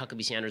why Sarah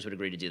Huckabee Sanders would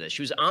agree to do this.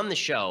 She was on the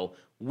show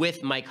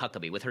with Mike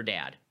Huckabee, with her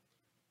dad.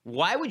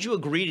 Why would you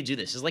agree to do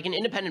this? As like an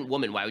independent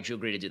woman, why would you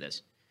agree to do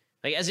this?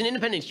 Like as an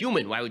independent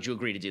human, why would you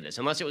agree to do this?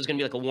 Unless it was going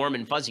to be like a warm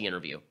and fuzzy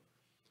interview.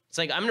 It's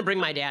like, I'm going to bring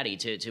my daddy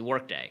to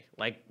work day.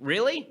 Like,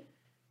 really?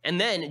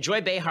 And then Joy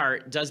Behar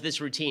does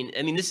this routine.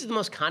 I mean, this is the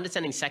most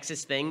condescending,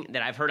 sexist thing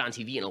that I've heard on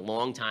TV in a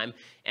long time.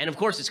 And of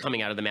course, it's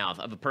coming out of the mouth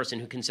of a person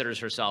who considers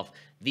herself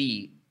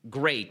the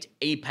great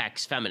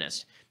apex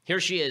feminist.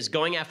 Here she is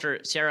going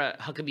after Sarah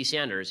Huckabee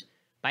Sanders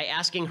by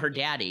asking her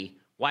daddy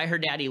why her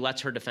daddy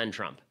lets her defend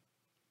Trump.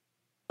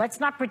 Let's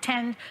not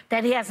pretend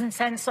that he hasn't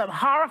said some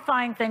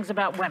horrifying things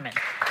about women.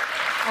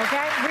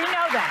 Okay? We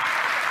know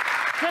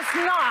that. Just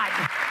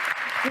nod.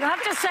 You don't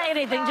have to say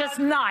anything, just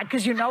nod,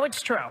 because you know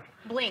it's true.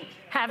 Blink.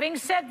 Having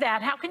said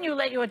that, how can you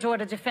let your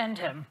daughter defend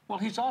him? Well,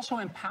 he's also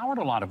empowered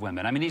a lot of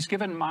women. I mean, he's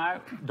given my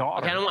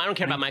daughter. Okay, I don't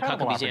care about Mike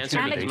Huckabee's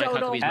answer because Mike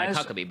Huckabee's Mike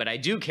Huckabee, but I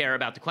do care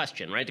about the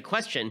question, right? The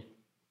question,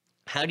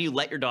 how do you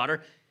let your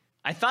daughter?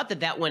 I thought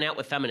that went out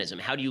with feminism.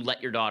 How do you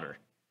let your daughter?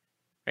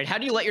 Right? How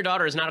do you let your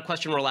daughter is not a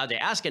question we're allowed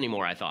to ask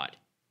anymore, I thought.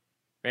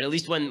 Right? At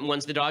least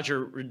once the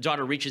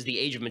daughter reaches the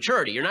age of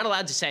maturity. You're not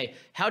allowed to say,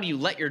 how do you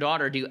let your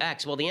daughter do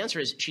X? Well, the answer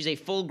is she's a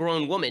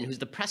full-grown woman who's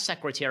the press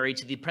secretary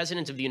to the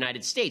President of the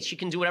United States. She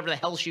can do whatever the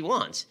hell she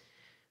wants.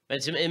 But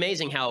it's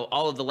amazing how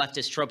all of the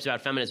leftist tropes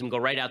about feminism go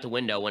right out the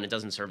window when it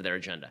doesn't serve their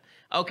agenda.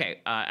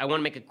 Okay, I want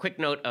to make a quick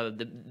note of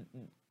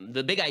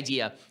the big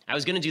idea. I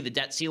was going to do the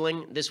debt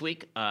ceiling this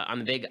week on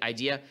the big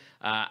idea.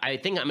 I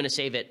think I'm going to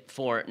save it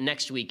for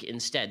next week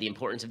instead, the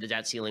importance of the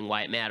debt ceiling,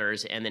 why it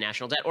matters, and the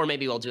national debt, or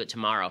maybe we'll do it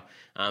tomorrow.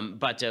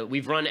 But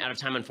we've run out of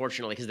time,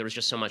 unfortunately, because there was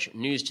just so much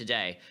news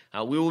today.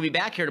 We will be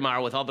back here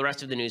tomorrow with all the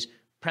rest of the news.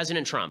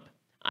 President Trump,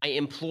 I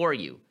implore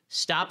you,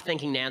 stop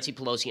thinking Nancy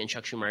Pelosi and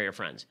Chuck Schumer are your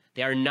friends.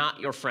 They are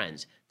not your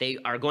friends. They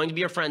are going to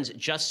be your friends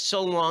just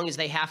so long as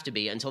they have to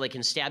be until they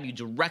can stab you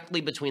directly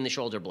between the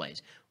shoulder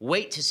blades.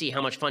 Wait to see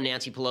how much fun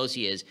Nancy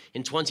Pelosi is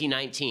in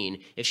 2019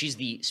 if she's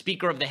the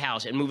Speaker of the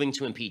House and moving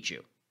to impeach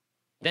you.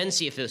 Then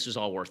see if this was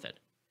all worth it.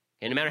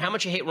 And no matter how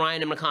much you hate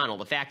Ryan and McConnell,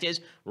 the fact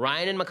is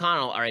Ryan and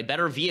McConnell are a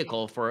better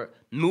vehicle for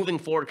moving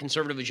forward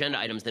conservative agenda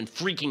items than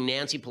freaking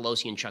Nancy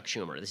Pelosi and Chuck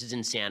Schumer. This is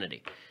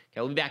insanity.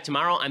 Okay, we'll be back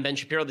tomorrow. I'm Ben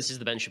Shapiro. This is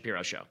The Ben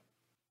Shapiro Show.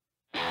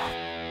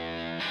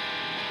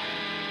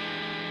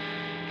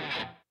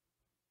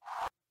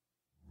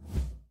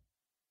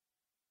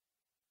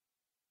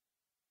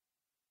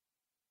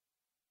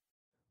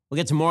 We'll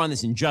get to more on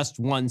this in just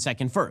 1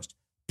 second. First,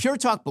 Pure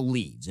Talk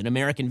believes in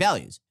American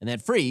values, and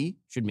that free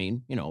should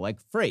mean, like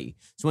free.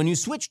 So when you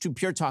switch to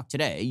Pure Talk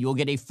today, you'll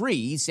get a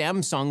free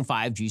Samsung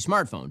 5G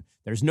smartphone.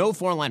 There's no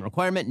 4-line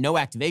requirement, no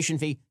activation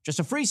fee, just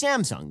a free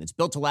Samsung that's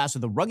built to last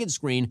with a rugged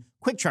screen,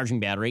 quick charging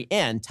battery,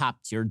 and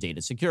top-tier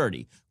data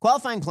security.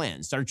 Qualifying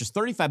plans start at just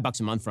 $35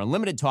 a month for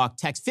unlimited talk,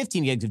 text,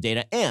 15 gigs of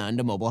data, and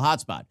a mobile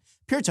hotspot.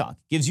 Pure Talk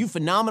gives you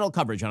phenomenal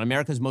coverage on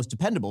America's most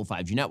dependable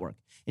 5G network.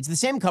 It's the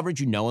same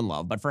coverage you know and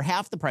love, but for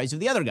half the price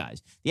of the other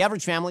guys. The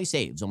average family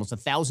saves almost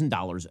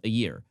 $1,000 a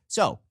year.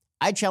 So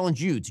I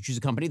challenge you to choose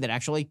a company that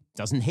actually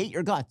doesn't hate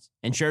your guts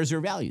and shares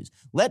your values.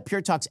 Let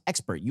Pure Talk's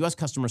expert U.S.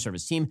 customer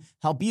service team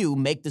help you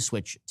make the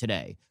switch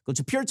today. Go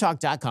to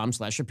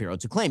puretalk.com/Shapiro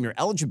to claim your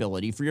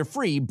eligibility for your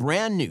free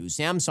brand new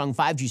Samsung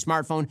 5G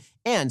smartphone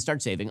and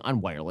start saving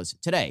on wireless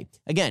today.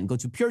 Again, go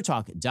to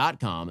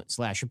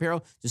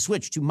puretalk.com/Shapiro to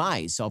switch to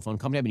my cell phone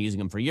company. I've been using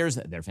them for years.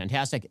 They're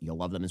fantastic. You'll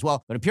love them as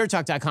well. Go to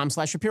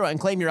puretalk.com/Shapiro and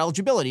claim your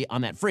eligibility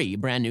on that free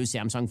brand new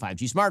Samsung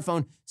 5G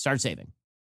smartphone. Start saving.